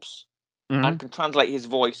flaps and can translate his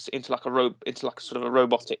voice into like a sort of a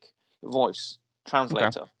robotic voice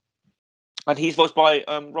translator. Okay. And he's voiced by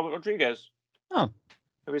Robert Rodriguez. Oh.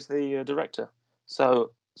 Who is the director.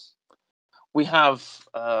 So we have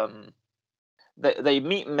they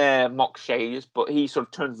meet Mayor Mok Shaiz, but he sort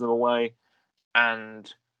of turns them away,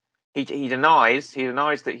 and he denies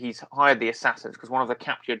that he's hired the assassins, because one of the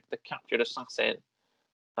captured assassin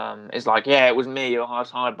is like, yeah, it was me. I was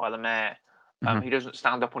hired by the mayor. He doesn't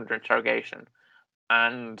stand up under interrogation,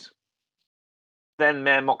 and then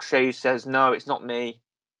Mayor Mok Shaiz says, no, it's not me,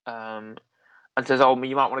 and says, oh,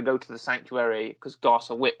 you might want to go to the sanctuary because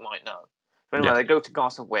Garsa Whip might know. But anyway, They go to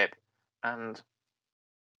Garsa Whip, and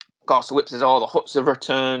Garsa Whip says, oh, the Hutts have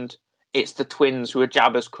returned. It's the twins who are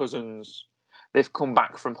Jabba's cousins. They've come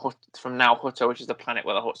back from Now Hutta, which is the planet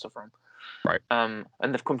where the Hutts are from. Right. And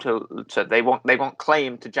they've come to they want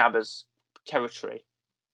claim to Jabba's territory.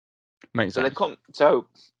 Makes So sense. they come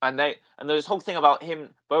and there's this whole thing about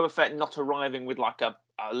Boba Fett not arriving with like a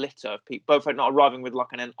litter of people. Boba Fett not arriving with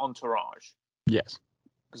like an entourage. Yes.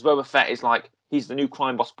 Because Boba Fett is like he's the new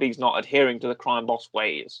crime boss, but he's not adhering to the crime boss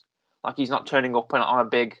ways. Like he's not turning up on a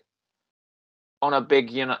big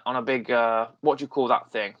what do you call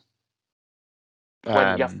that thing?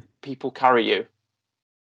 When you have people carry you.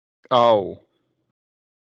 Oh,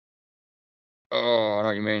 I know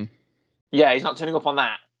what you mean. Yeah, he's not turning up on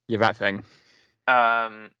that. Yeah, that thing.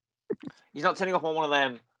 He's not turning up on one of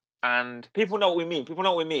them, and people know what we mean. People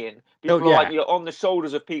are yeah. like you're on the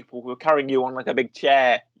shoulders of people who are carrying you on like a big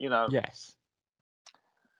chair. Yes.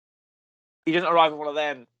 He doesn't arrive at one of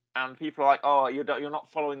them, and people are like, "Oh, you're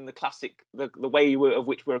not following the classic, the way of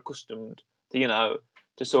which we're accustomed to,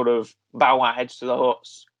 to sort of bow our heads to the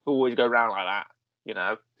Hutts who always go around like that,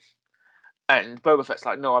 And Boba Fett's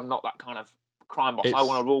like, "No, I'm not that kind of crime boss. I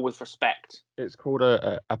want to rule with respect." It's called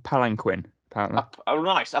a palanquin, apparently.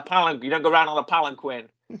 Nice, a palanquin. You don't go around on a palanquin,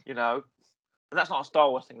 And that's not a Star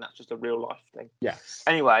Wars thing. That's just a real life thing. Yes.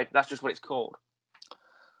 Anyway, that's just what it's called.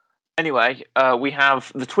 Anyway, we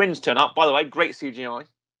have the twins turn up. By the way, great CGI.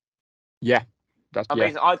 Yeah, that's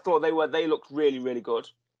amazing. Yeah. I thought they looked really, really good.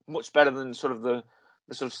 Much better than sort of the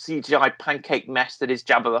sort of CGI pancake mess that is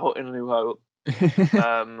Jabba the Hutt in A New Hope.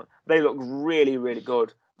 They look really, really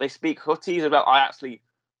good. They speak Huttese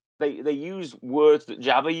they use words that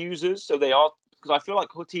Jabba uses, so they are, because I feel like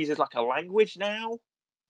Huttese is like a language now.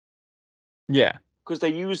 Yeah. Because they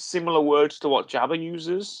use similar words to what Jabba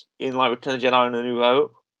uses in like Return of the Jedi and A New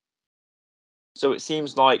Hope. So it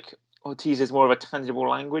seems like Huttese is more of a tangible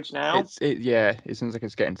language now. It seems like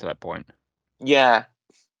it's getting to that point. Yeah.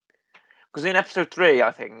 Because in episode 3,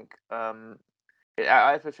 I think,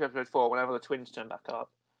 episode 4, whenever the twins turn back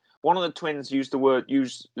up, one of the twins used the word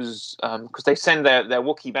because they send their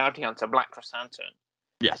Wookiee bounty hunter Black Krrsantan.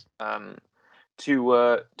 Yes.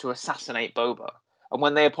 To assassinate Boba, and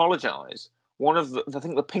when they apologize, one of I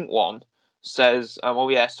think the pink one says, "Oh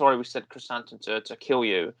yeah, sorry, we said Krrsantan to kill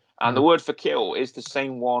you," and the word for kill is the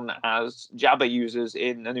same one as Jabba uses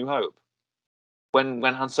in A New Hope when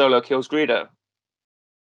Han Solo kills Greedo.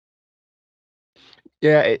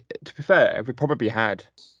 Yeah, to be fair, we probably had.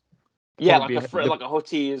 Yeah, like a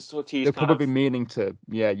Huttese. They're probably meaning to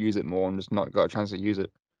use it more and just not got a chance to use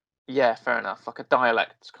it. Yeah, fair enough. Like a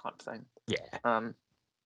dialect kind of thing. Yeah.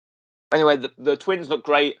 Anyway, the twins look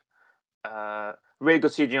great. Really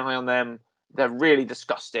good CGI on them. They're really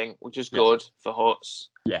disgusting, which is good for Hutts.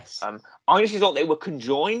 Yes. I actually thought they were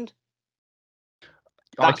conjoined.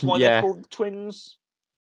 That's why they're called twins.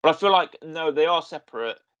 But I feel like, no, they are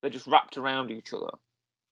separate. They're just wrapped around each other.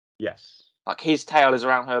 Yes. Like his tail is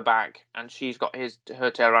around her back, and she's got her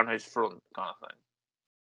tail around his front, kind of thing.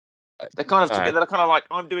 They're kind of together. They're kind of like,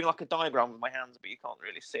 I'm doing like a diagram with my hands, but you can't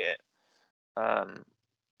really see it.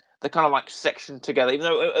 They're kind of like sectioned together. Even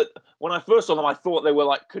though when I first saw them, I thought they were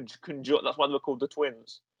like conjoined. That's why they were called the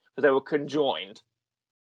twins, because they were conjoined.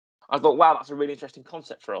 I thought, wow, that's a really interesting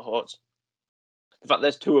concept for a Hutt. In fact,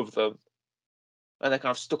 there's two of them, and they're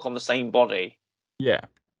kind of stuck on the same body. Yeah.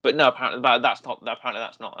 But no, apparently that's not.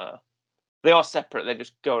 They are separate. They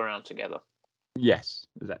just go around together. Yes.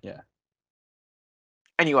 Yeah.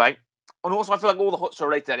 Anyway, and also I feel like all the Hutts are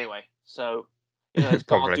related anyway. So, it's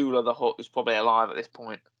Gardula the Hutt, who's probably alive at this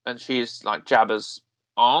point, and she's like Jabba's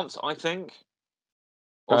aunt, I think,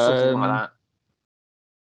 or something like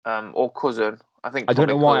that. Or cousin. I think. I don't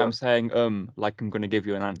know why I'm saying like I'm going to give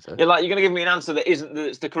you an answer. Yeah, like you're going to give me an answer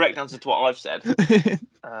that's the correct answer to what I've said.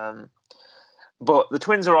 But the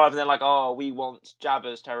twins arrive and they're like, "Oh, we want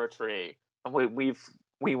Jabba's territory, and we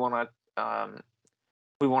want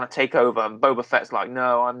to take over." And Boba Fett's like,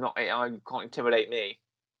 "No, I'm not. You can't intimidate me."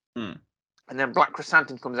 And then Black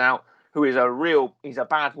Krrsantan comes out, who is he's a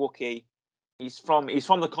bad Wookiee. He's from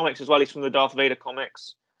the comics as well. He's from the Darth Vader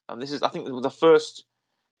comics. And this is, I think, the first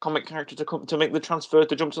comic character to make the transfer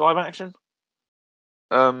to jump to live action.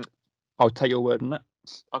 I'll take your word on that.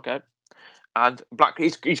 Okay. And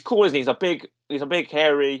he's cool, isn't he? He's a big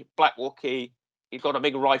hairy black Wookiee. He's got a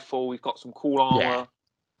big rifle. He's got some cool armor. Yeah.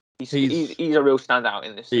 He's a real standout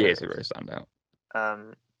in this series. He is a real standout.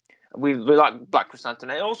 We like Black Krrsantan.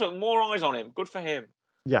 And also more eyes on him. Good for him.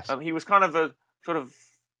 Yes. He was kind of a sort of.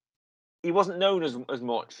 He wasn't known as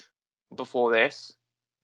much before this.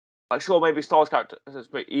 Like, sure, maybe Star Wars character,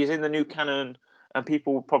 but he's in the new canon, and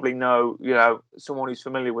people would probably know. Someone who's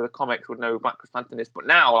familiar with the comics would know who Black Krrsantan is. But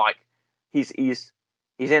now, like, he's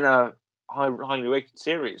in a highly rated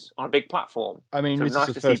series on a big platform. I mean, so it's nice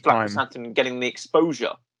the to first see Black time Krrsantan getting the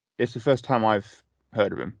exposure. It's the first time I've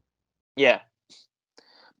heard of him. Yeah,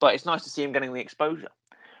 but it's nice to see him getting the exposure.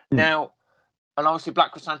 Mm. Now, and obviously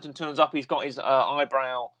Black Krrsantan turns up. He's got his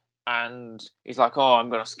eyebrow, and he's like, "Oh, I'm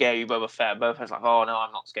going to scare you, Boba Fett." Boba Fett's like, "Oh no,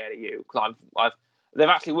 I'm not scared of you because they've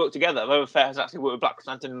actually worked together. Boba Fett has actually worked with Black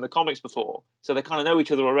Krrsantan in the comics before, so they kind of know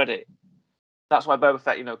each other already. That's why Boba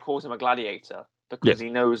Fett, calls him a gladiator because he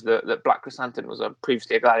knows that Black Krrsantan was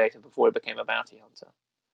previously a gladiator before he became a bounty hunter.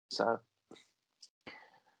 So,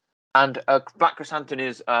 and Black Krrsantan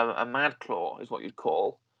is a mad claw, is what you'd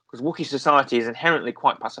call, because Wookiee society is inherently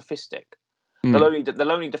quite pacifistic. They'll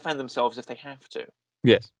only defend themselves if they have to.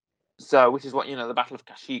 Yes. So, which is what the Battle of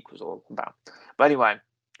Kashyyyk was all about. But anyway,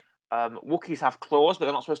 Wookiees have claws, but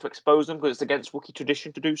they're not supposed to expose them because it's against Wookiee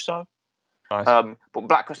tradition to do so. Nice. But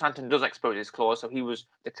Black Krrsantan does expose his claws, so he was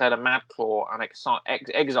declared a mad claw and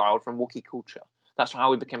exiled from Wookiee culture. That's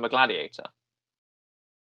how he became a gladiator,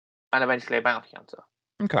 and eventually a bounty hunter.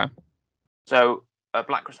 Okay. So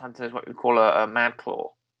Black Krrsantan is what we call a mad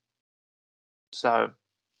claw. So,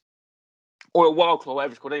 or a wild claw,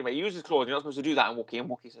 whatever it's called. Anyway, he uses claws. You're not supposed to do that in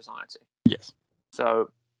Wookiee society. Yes.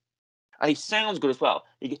 So, and he sounds good as well.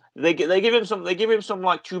 They give him some like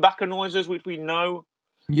Chewbacca noises, which we know.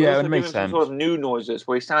 Yeah, also it makes give him sense. some sort of new noises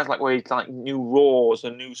where he sounds like new roars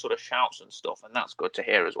and new sort of shouts and stuff, and that's good to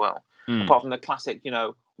hear as well. Apart from the classic,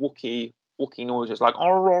 Wookiee noises like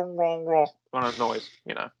oh kind of noise,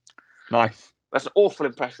 Nice. That's an awful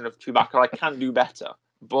impression of Chewbacca. I can do better,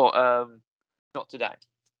 but not today.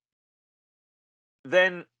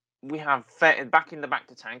 Then we have Fett back in the back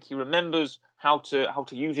to tank. He remembers how to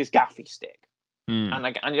use his gaffy stick. And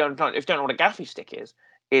if you don't know what a gaffy stick is,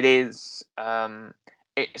 it is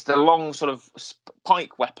it's the long sort of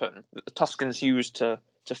pike weapon that the Tuskens use to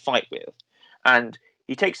fight with. And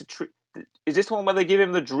he takes a tree. Is this the one where they give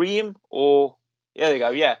him the dream? Or yeah, there you go.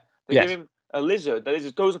 Yeah, they give him a lizard. The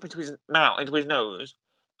lizard goes up into his mouth, into his nose,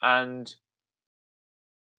 and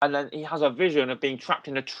then he has a vision of being trapped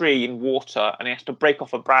in a tree in water, and he has to break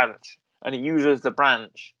off a branch, and he uses the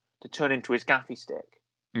branch to turn into his gaffy stick.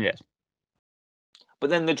 Yes. But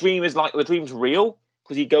then the dream's real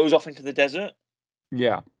because he goes off into the desert.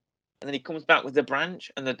 Yeah. And then he comes back with the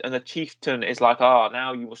branch, and the chieftain is like, "Ah,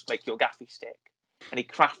 now you must make your gaffy stick," and he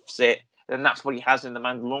crafts it, and that's what he has in the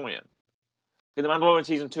Mandalorian. In the Mandalorian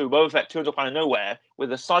season 2, Boba Fett turns up out of nowhere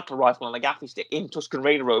with a cycler rifle and a gaffy stick in Tusken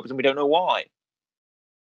Raider robes, and we don't know why.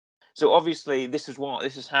 So obviously, this is why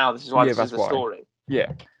this is the story.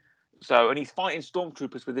 Yeah. So, and he's fighting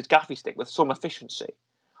stormtroopers with his gaffy stick with some efficiency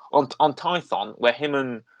on Tython, where him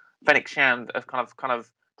and Fennec Shand are kind of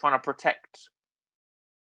trying to protect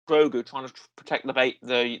Grogu, trying to protect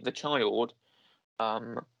the child,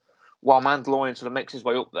 while Mandalorian sort of makes his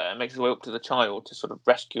way up to the child to sort of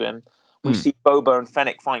rescue him. We see Boba and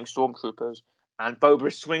Fennec fighting stormtroopers, and Boba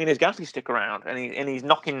is swinging his gaffy stick around, and he's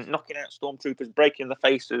knocking out stormtroopers, breaking the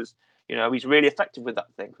faces. He's really effective with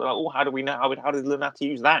that thing. So like, oh, how do we know? How did he learn how to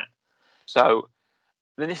use that? So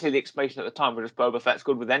initially, the explanation at the time was just Boba Fett's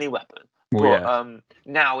good with any weapon,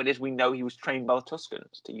 now it is we know he was trained by the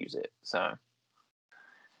Tuskens to use it. So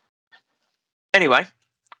anyway,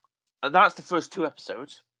 that's the first 2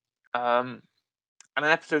 episodes, and in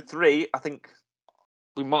episode 3, I think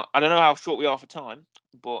we might. I don't know how short we are for time,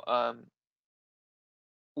 but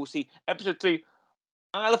we'll see. Episode 3.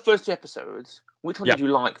 Out of the first 2 episodes, which one did you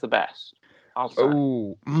like the best? I'll say.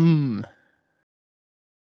 Oh,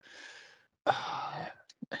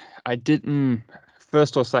 I didn't.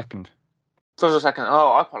 First or second? First or second?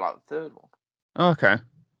 Oh, I quite like the third one. Okay.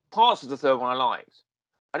 Parts of the third one I liked.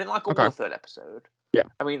 I didn't like all the third episode. Yeah.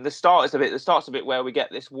 I mean, the start's a bit where we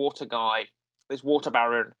get this water guy, this water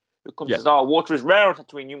baron, who comes and says, "Oh, water is rare on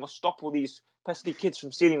Tatooine. You must stop all these pesky kids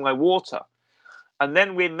from stealing my water." And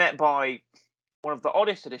then we're met by one of the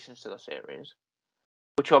oddest additions to the series,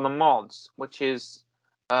 which are the mods, which is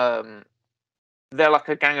they're like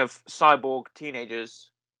a gang of cyborg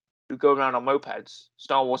teenagers who go around on mopeds,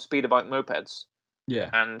 Star Wars speeder bike mopeds. Yeah.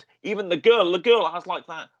 And even the girl has like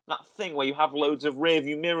that thing where you have loads of rear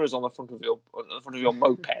view mirrors on the front of your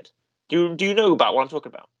moped. Do you know about what I'm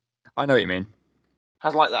talking about? I know what you mean.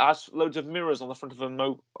 Has loads of mirrors on the front of a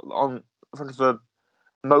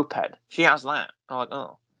moped. She has that. I'm like,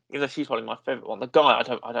 oh, even though she's probably my favorite one. The guy, I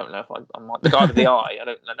don't know if I'm like the guy with the eye. I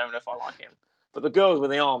don't know if I like him. But the girl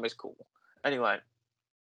with the arm is cool. Anyway,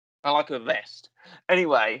 I like her vest.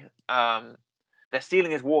 Anyway, they're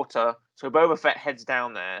stealing his water, so Boba Fett heads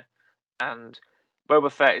down there, and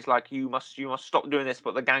Boba Fett is like, you must stop doing this,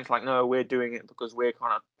 but the gang's like, no, we're doing it because we're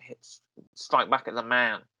kind of strike back at the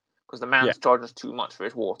man, because the man's charging us too much for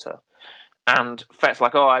his water. And Fett's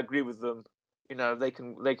like, oh, I agree with them. They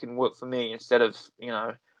can work for me instead of,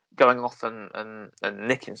 going off and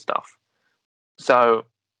nicking stuff. So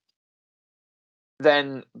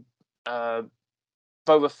then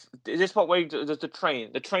Boba. Is this what way does the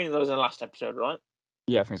train? The training that was in the last episode, right?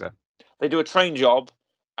 Yeah, I think so. They do a train job,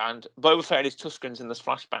 and Boba Fett and his Tuskens in this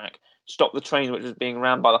flashback stop the train which was being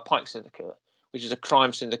ran by the Pyke Syndicate, which is a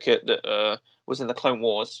crime syndicate that was in the Clone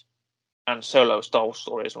Wars and Solo Star Wars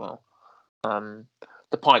story as well.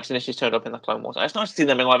 The Pikes initially turned up in the Clone Wars. And it's nice to see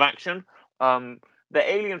them in live action. Their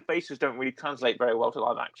alien faces don't really translate very well to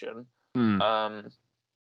live action.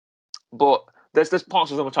 But there's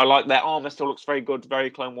parts of them which I like. Their armor still looks very good, very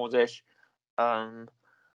Clone Wars-ish. I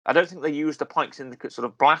don't think they use the Pyke Syndicate sort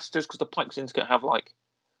of blasters, because the Pyke Syndicate have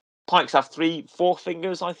Pikes have 3-4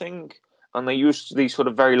 fingers, I think, and they use these sort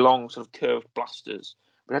of very long, sort of curved blasters,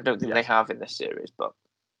 but I don't think they have in this series. But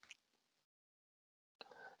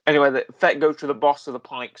anyway, Fett goes to the boss of the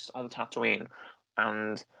Pikes on Tatooine,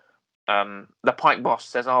 and the Pyke boss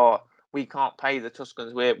says, "Oh, we can't pay the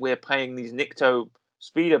Tuskens. We're paying these Nikto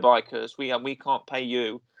speeder bikers. We can't pay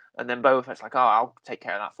you." And then Boba Fett's like, "Oh, I'll take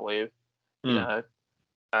care of that for you," you know,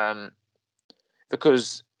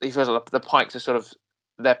 because he feels like the Pikes are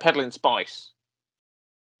they're peddling spice,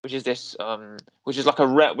 which is this, which is like a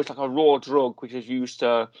raw drug, which is used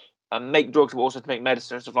to make drugs, but also to make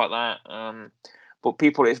medicine and stuff like that. But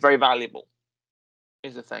it's very valuable.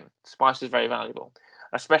 Is the thing. Spice is very valuable,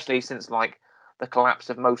 especially since the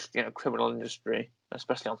collapse of most criminal industry,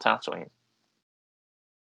 especially on Tatooine.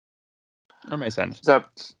 That makes sense. So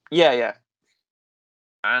yeah,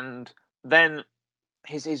 and then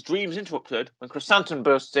his dream's interrupted when Krrsantan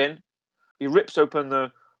bursts in. He rips open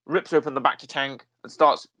the back to tank and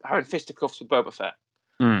starts having fisticuffs with Boba Fett.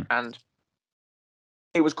 And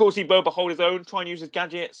it was cool to see Boba hold his own, try and use his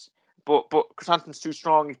gadgets, but Krrsantan's too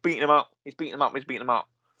strong. He's beating him up.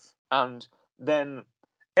 And then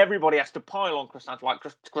everybody has to pile on Krrsantan.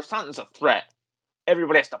 Krrsantan's a threat.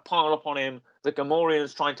 Everybody has to pile up on him. The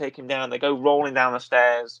Gamorreans try and take him down. They go rolling down the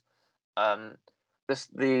stairs. The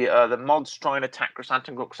mods try and attack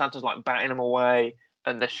Krrsantan. Krrsantan's batting him away,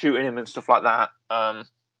 and they're shooting him and stuff like that.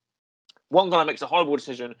 One guy makes a horrible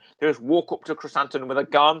decision. They just walk up to Krrsantan with a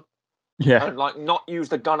gun. Yeah. And not use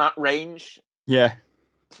the gun at range. Yeah.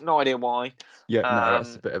 No idea why. Yeah, no,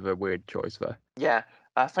 that's a bit of a weird choice there. Yeah.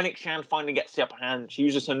 Fennec Shand finally gets the upper hand. She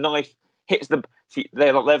uses her knife, hits they've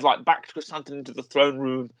backed Krrsantan into the throne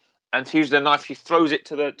room, and she uses the knife. She throws it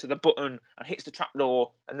to the button and hits the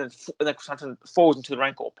trapdoor, and then Krrsantan falls into the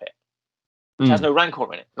Rancor pit, which has no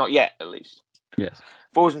Rancor in it, not yet, at least. Yes.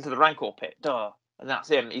 Falls into the Rancor pit, and that's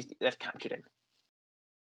him. They've captured him.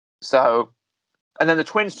 So, and then the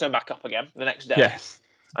twins turn back up again the next day. Yes.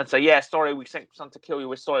 And say, "Yeah, sorry, we sent Krrsantan to kill you.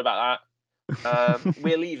 We're sorry about that.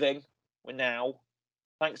 We're leaving. We're now.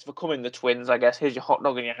 Thanks for coming, the twins. I guess here's your hot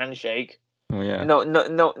dog and your handshake." Oh yeah.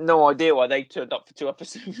 No idea why they turned up for 2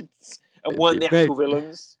 episodes and weren't the actual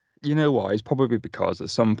villains. You know why? It's probably because at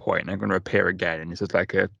some point they're going to appear again, and it's just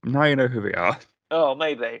now you know who we are. Oh,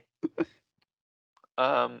 maybe.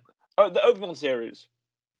 The Obi-Wan series.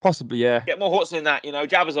 Possibly, yeah. Get more Hutts in that.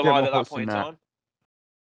 Jabba's alive at that point in time.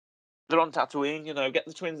 They're on Tatooine. Get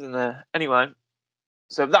the twins in there. Anyway.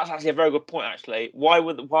 So that's actually a very good point. Actually, why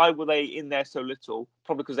were they in there so little?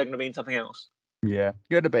 Probably because they're going to be in something else. Yeah,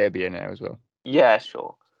 you had a baby in there as well. Yeah,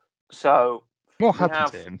 sure. So what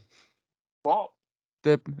happened to him? What?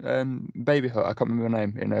 The baby Hutt. I can't remember the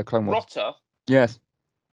name in Clone Wars. Rotter. Yes.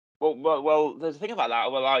 Well. There's a thing about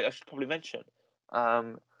that. Well, I should probably mention.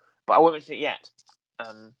 But I won't mention it yet.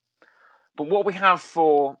 But what we have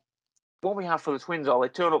for the twins are they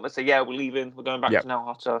turn up and say, "Yeah, we're leaving. We're going back to Nal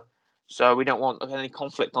Hutta. So we don't want any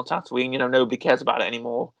conflict on Tatooine. Nobody cares about it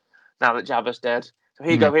anymore now that Jabba's dead. So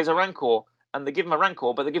here you go. Here's a Rancor." And they give him a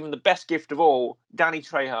Rancor, but they give him the best gift of all, Danny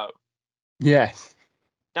Trejo. Yes.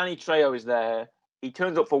 Danny Trejo is there. He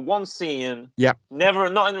turns up for one scene. Yeah. Never,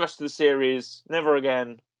 not in the rest of the series. Never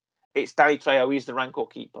again. It's Danny Trejo. He's the Rancor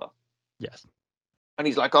keeper. Yes. And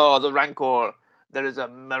he's like, "Oh, the Rancor. There is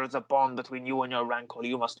a bond between you and your Rancor.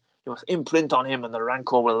 You must imprint on him, and the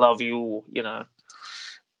Rancor will love you.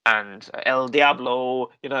 And El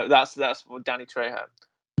Diablo. That's what Danny Trejo.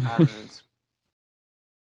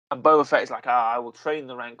 And Boba Fett is like, "I will train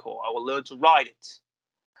the Rancor. I will learn to ride it."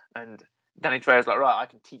 And Danny Trejo's like, "Right, I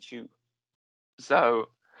can teach you." So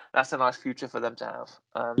that's a nice future for them to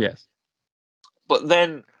have. Yes. But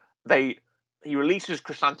then he releases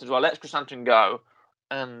Krrsantan as well, lets Krrsantan go,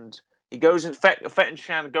 and he goes and Fett and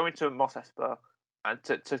Shand go into Mos Espa and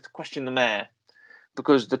to question the mayor,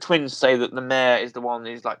 because the twins say that the mayor is the one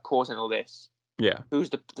who's causing all this. Yeah. Who's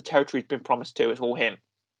the territory's been promised to? It's all him.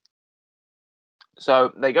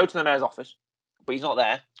 So they go to the mayor's office, but he's not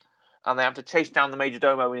there, and they have to chase down the major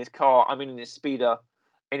domo in his car. In his speeder,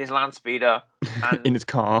 in his land speeder and in his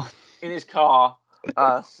car. in his car.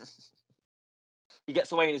 He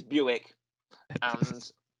gets away in his Buick,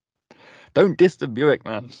 and Don't diss the Buick,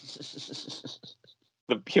 man.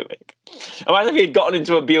 the Buick. Imagine if he'd gotten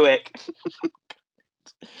into a Buick.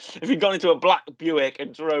 If he'd gone into a black Buick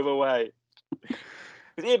and drove away.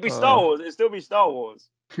 It'd be Star Wars. It'd still be Star Wars.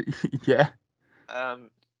 Yeah. And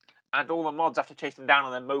all the mods have to chase them down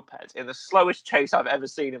on their mopeds in the slowest chase I've ever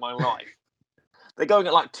seen in my life. They're going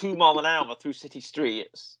at like 2 miles an hour through city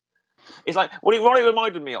streets. It's like what it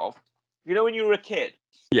reminded me of. You know when you were a kid,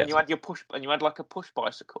 Yes. and you had your push, and you had like a push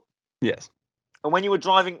bicycle. Yes. And when you were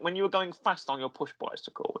going fast on your push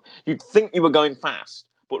bicycle, you'd think you were going fast,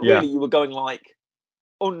 but really you were going like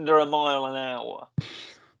under a mile an hour,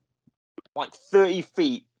 like 30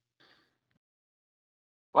 feet,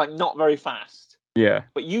 like not very fast. Yeah.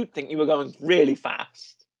 But you'd think you were going really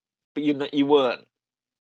fast, but you weren't.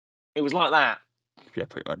 It was like that. Yeah,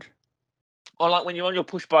 pretty much. Or like when you're on your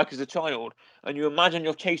push bike as a child and you imagine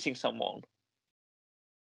you're chasing someone,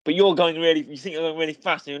 but you think you're going really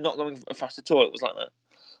fast and you're not going fast at all. It was like that.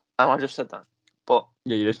 I just said that. But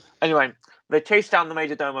yeah, you did. Anyway, they chase down the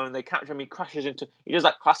Major Domo and they capture him. He crashes he does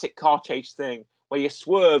that classic car chase thing where you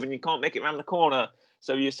swerve and you can't make it around the corner.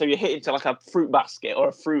 So you hit into like a fruit basket or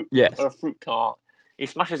a fruit cart. He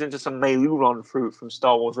smashes into some Meiluron fruit from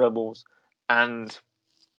Star Wars Rebels, and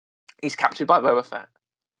he's captured by Boba Fett.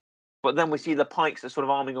 But then we see the Pykes are sort of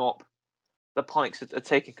arming up. The Pykes are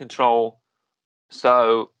taking control.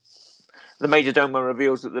 So the Major Domo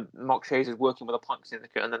reveals that the Mok Shaiz is working with the Pyke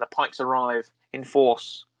Syndicate, and then the Pykes arrive in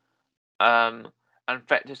force. And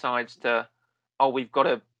Fett decides we've got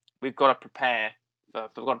to prepare.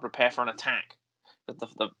 We've got to prepare for an attack.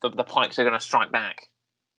 The Pykes are going to strike back.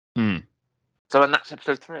 So then that's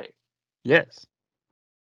episode 3. Yes.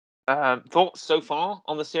 Thoughts so far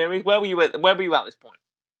on the series? Where were you at this point?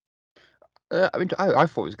 I mean, I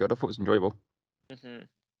thought it was good. I thought it was enjoyable.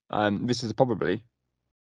 Mm-hmm. This is probably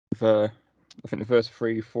I think the first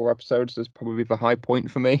 3-4 episodes is probably the high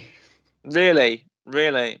point for me. Really?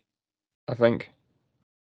 I think.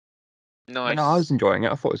 Nice. No, I was enjoying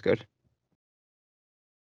it. I thought it was good.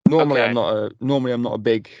 Normally, I'm not a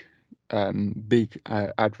big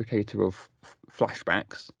advocator of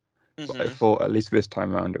flashbacks, but I thought at least this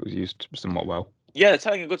time around it was used somewhat well. Yeah, they're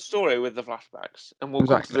telling a good story with the flashbacks, and we'll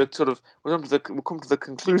come to the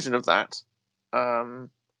conclusion of that. We'll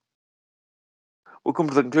come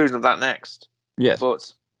to the conclusion of that next. Yes.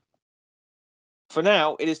 But for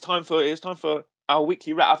now, it is time for our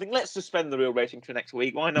weekly wrap. I think let's suspend the real rating for next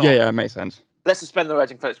week. Why not? Yeah, it makes sense. Let's suspend the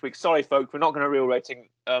rating for next week. Sorry, folks, we're not going to real rating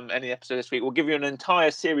any episode this week. We'll give you an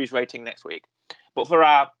entire series rating next week. But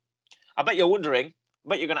I bet you're wondering. I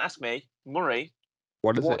bet you're going to ask me, Murray.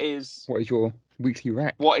 What is your weekly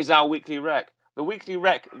rec? What is our weekly rec? The weekly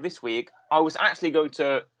rec this week, I was actually going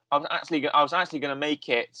to make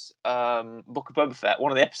it Book of Boba Fett,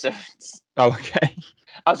 one of the episodes. Oh, okay.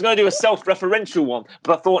 I was going to do a self-referential one,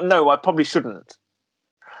 but I thought no, I probably shouldn't.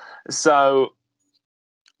 So,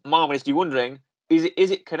 Marvin, if you're wondering, is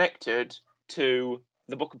it connected to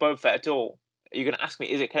the Book of Boba Fett at all? Are you going to ask me,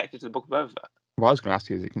 is it connected to the Book of Boba Fett? Well, I was going to ask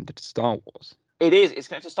you, is it connected to Star Wars? It is. It's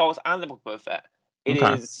connected to Star Wars and the Book of Boba Fett. It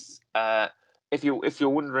is. If you're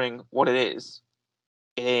wondering what it is,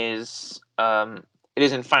 it is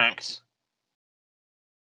in fact.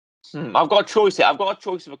 I've got a choice here. I've got a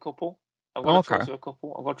choice of a couple.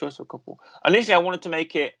 Initially, I wanted to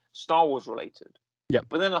make it Star Wars related. Yeah.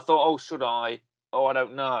 But then I thought, should I? I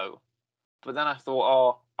don't know. But then I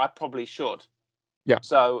thought, I probably should. Yeah.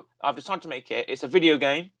 So I've decided to make it. It's a video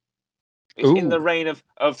game. It's in the reign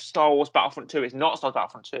of Star Wars Battlefront 2. It's not Star Wars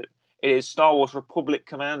Battlefront 2. It is Star Wars Republic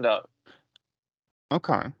Commando.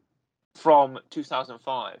 Okay. From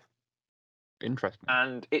 2005. Interesting.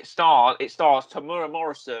 And it stars Temuera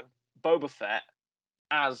Morrison, Boba Fett,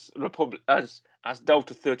 as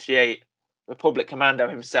Delta 38 Republic Commando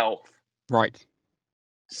himself. Right.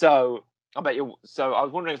 So I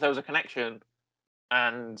was wondering if there was a connection,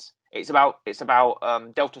 and it's about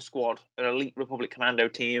Delta Squad, an elite Republic Commando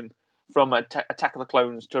team from Attack of the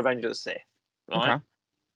Clones to Revenge of the Sith, right?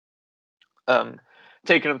 Okay.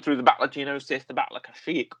 Taking them through the Battle of Geonosis, the Battle of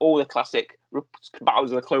Kashyyyk, all the classic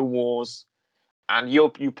battles of the Clone Wars, and you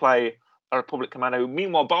play a Republic Commando.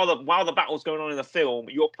 Meanwhile, while the battle's going on in the film,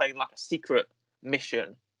 you're playing like a secret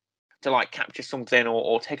mission to like capture something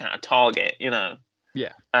or take out a target, you know.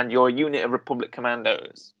 Yeah. And you're a unit of Republic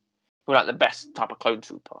Commandos who are like the best type of clone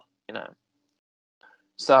trooper, you know.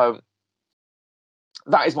 So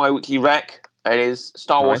that is my weekly rec. It is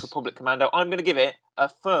Star Wars Republic Commando. I'm going to give it a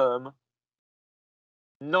firm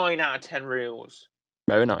 9 out of 10 reels.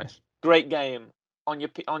 Very nice. Great game. on your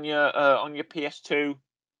PS2.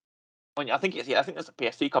 I think that's a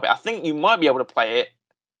PS2 copy. I think you might be able to play it.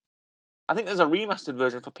 I think there's a remastered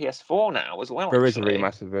version for PS4 now as well. There is a actually.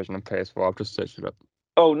 remastered version on PS4. I've just searched it up.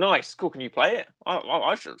 Oh, nice, cool. Can you play it?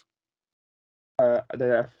 I should. I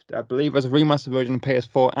believe there's a remastered version on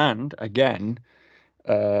PS4, and again,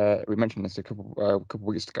 we mentioned this a couple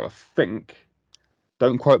weeks ago. I think.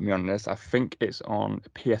 Don't quote me on this. I think it's on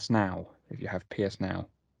PS Now. If you have PS Now.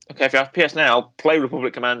 Okay, if you have PS Now, play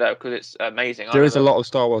Republic Commando because it's amazing. There is a lot of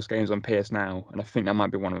Star Wars games on PS Now, and I think that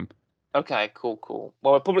might be one of them. Okay, cool.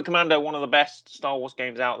 Well, Republic Commando, one of the best Star Wars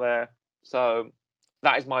games out there. So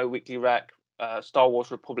that is my weekly rec. Star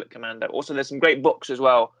Wars Republic Commando. Also, there's some great books as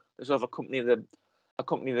well. There's sort of accompany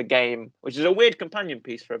the game, which is a weird companion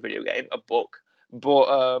piece for a video game, a book.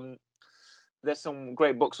 But there's some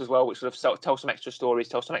great books as well, which sort of tell some extra stories,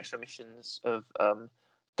 tell some extra missions of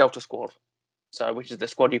Delta Squad. So, which is the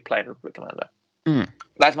squad you play in Republic Commando.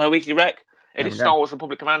 That's my weekly rec. It is Star Wars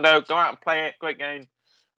Republic Commando. Go out and play it. Great game.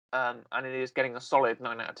 And it is getting a solid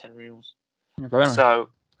 9 out of 10 reels. So,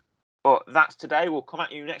 but that's today. We'll come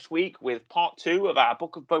at you next week with part 2 of our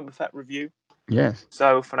Book of Boba Fett review. Yes.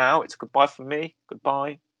 So for now, it's a goodbye from me,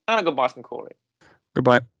 goodbye, and a goodbye from Corey.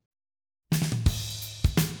 Goodbye.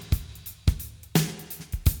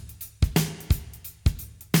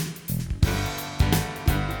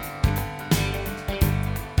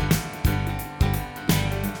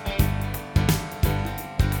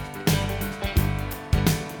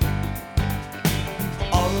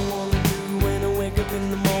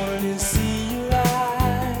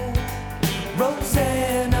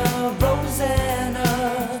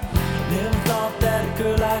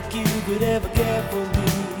 Could ever care for me,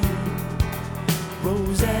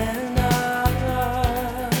 Roseanne.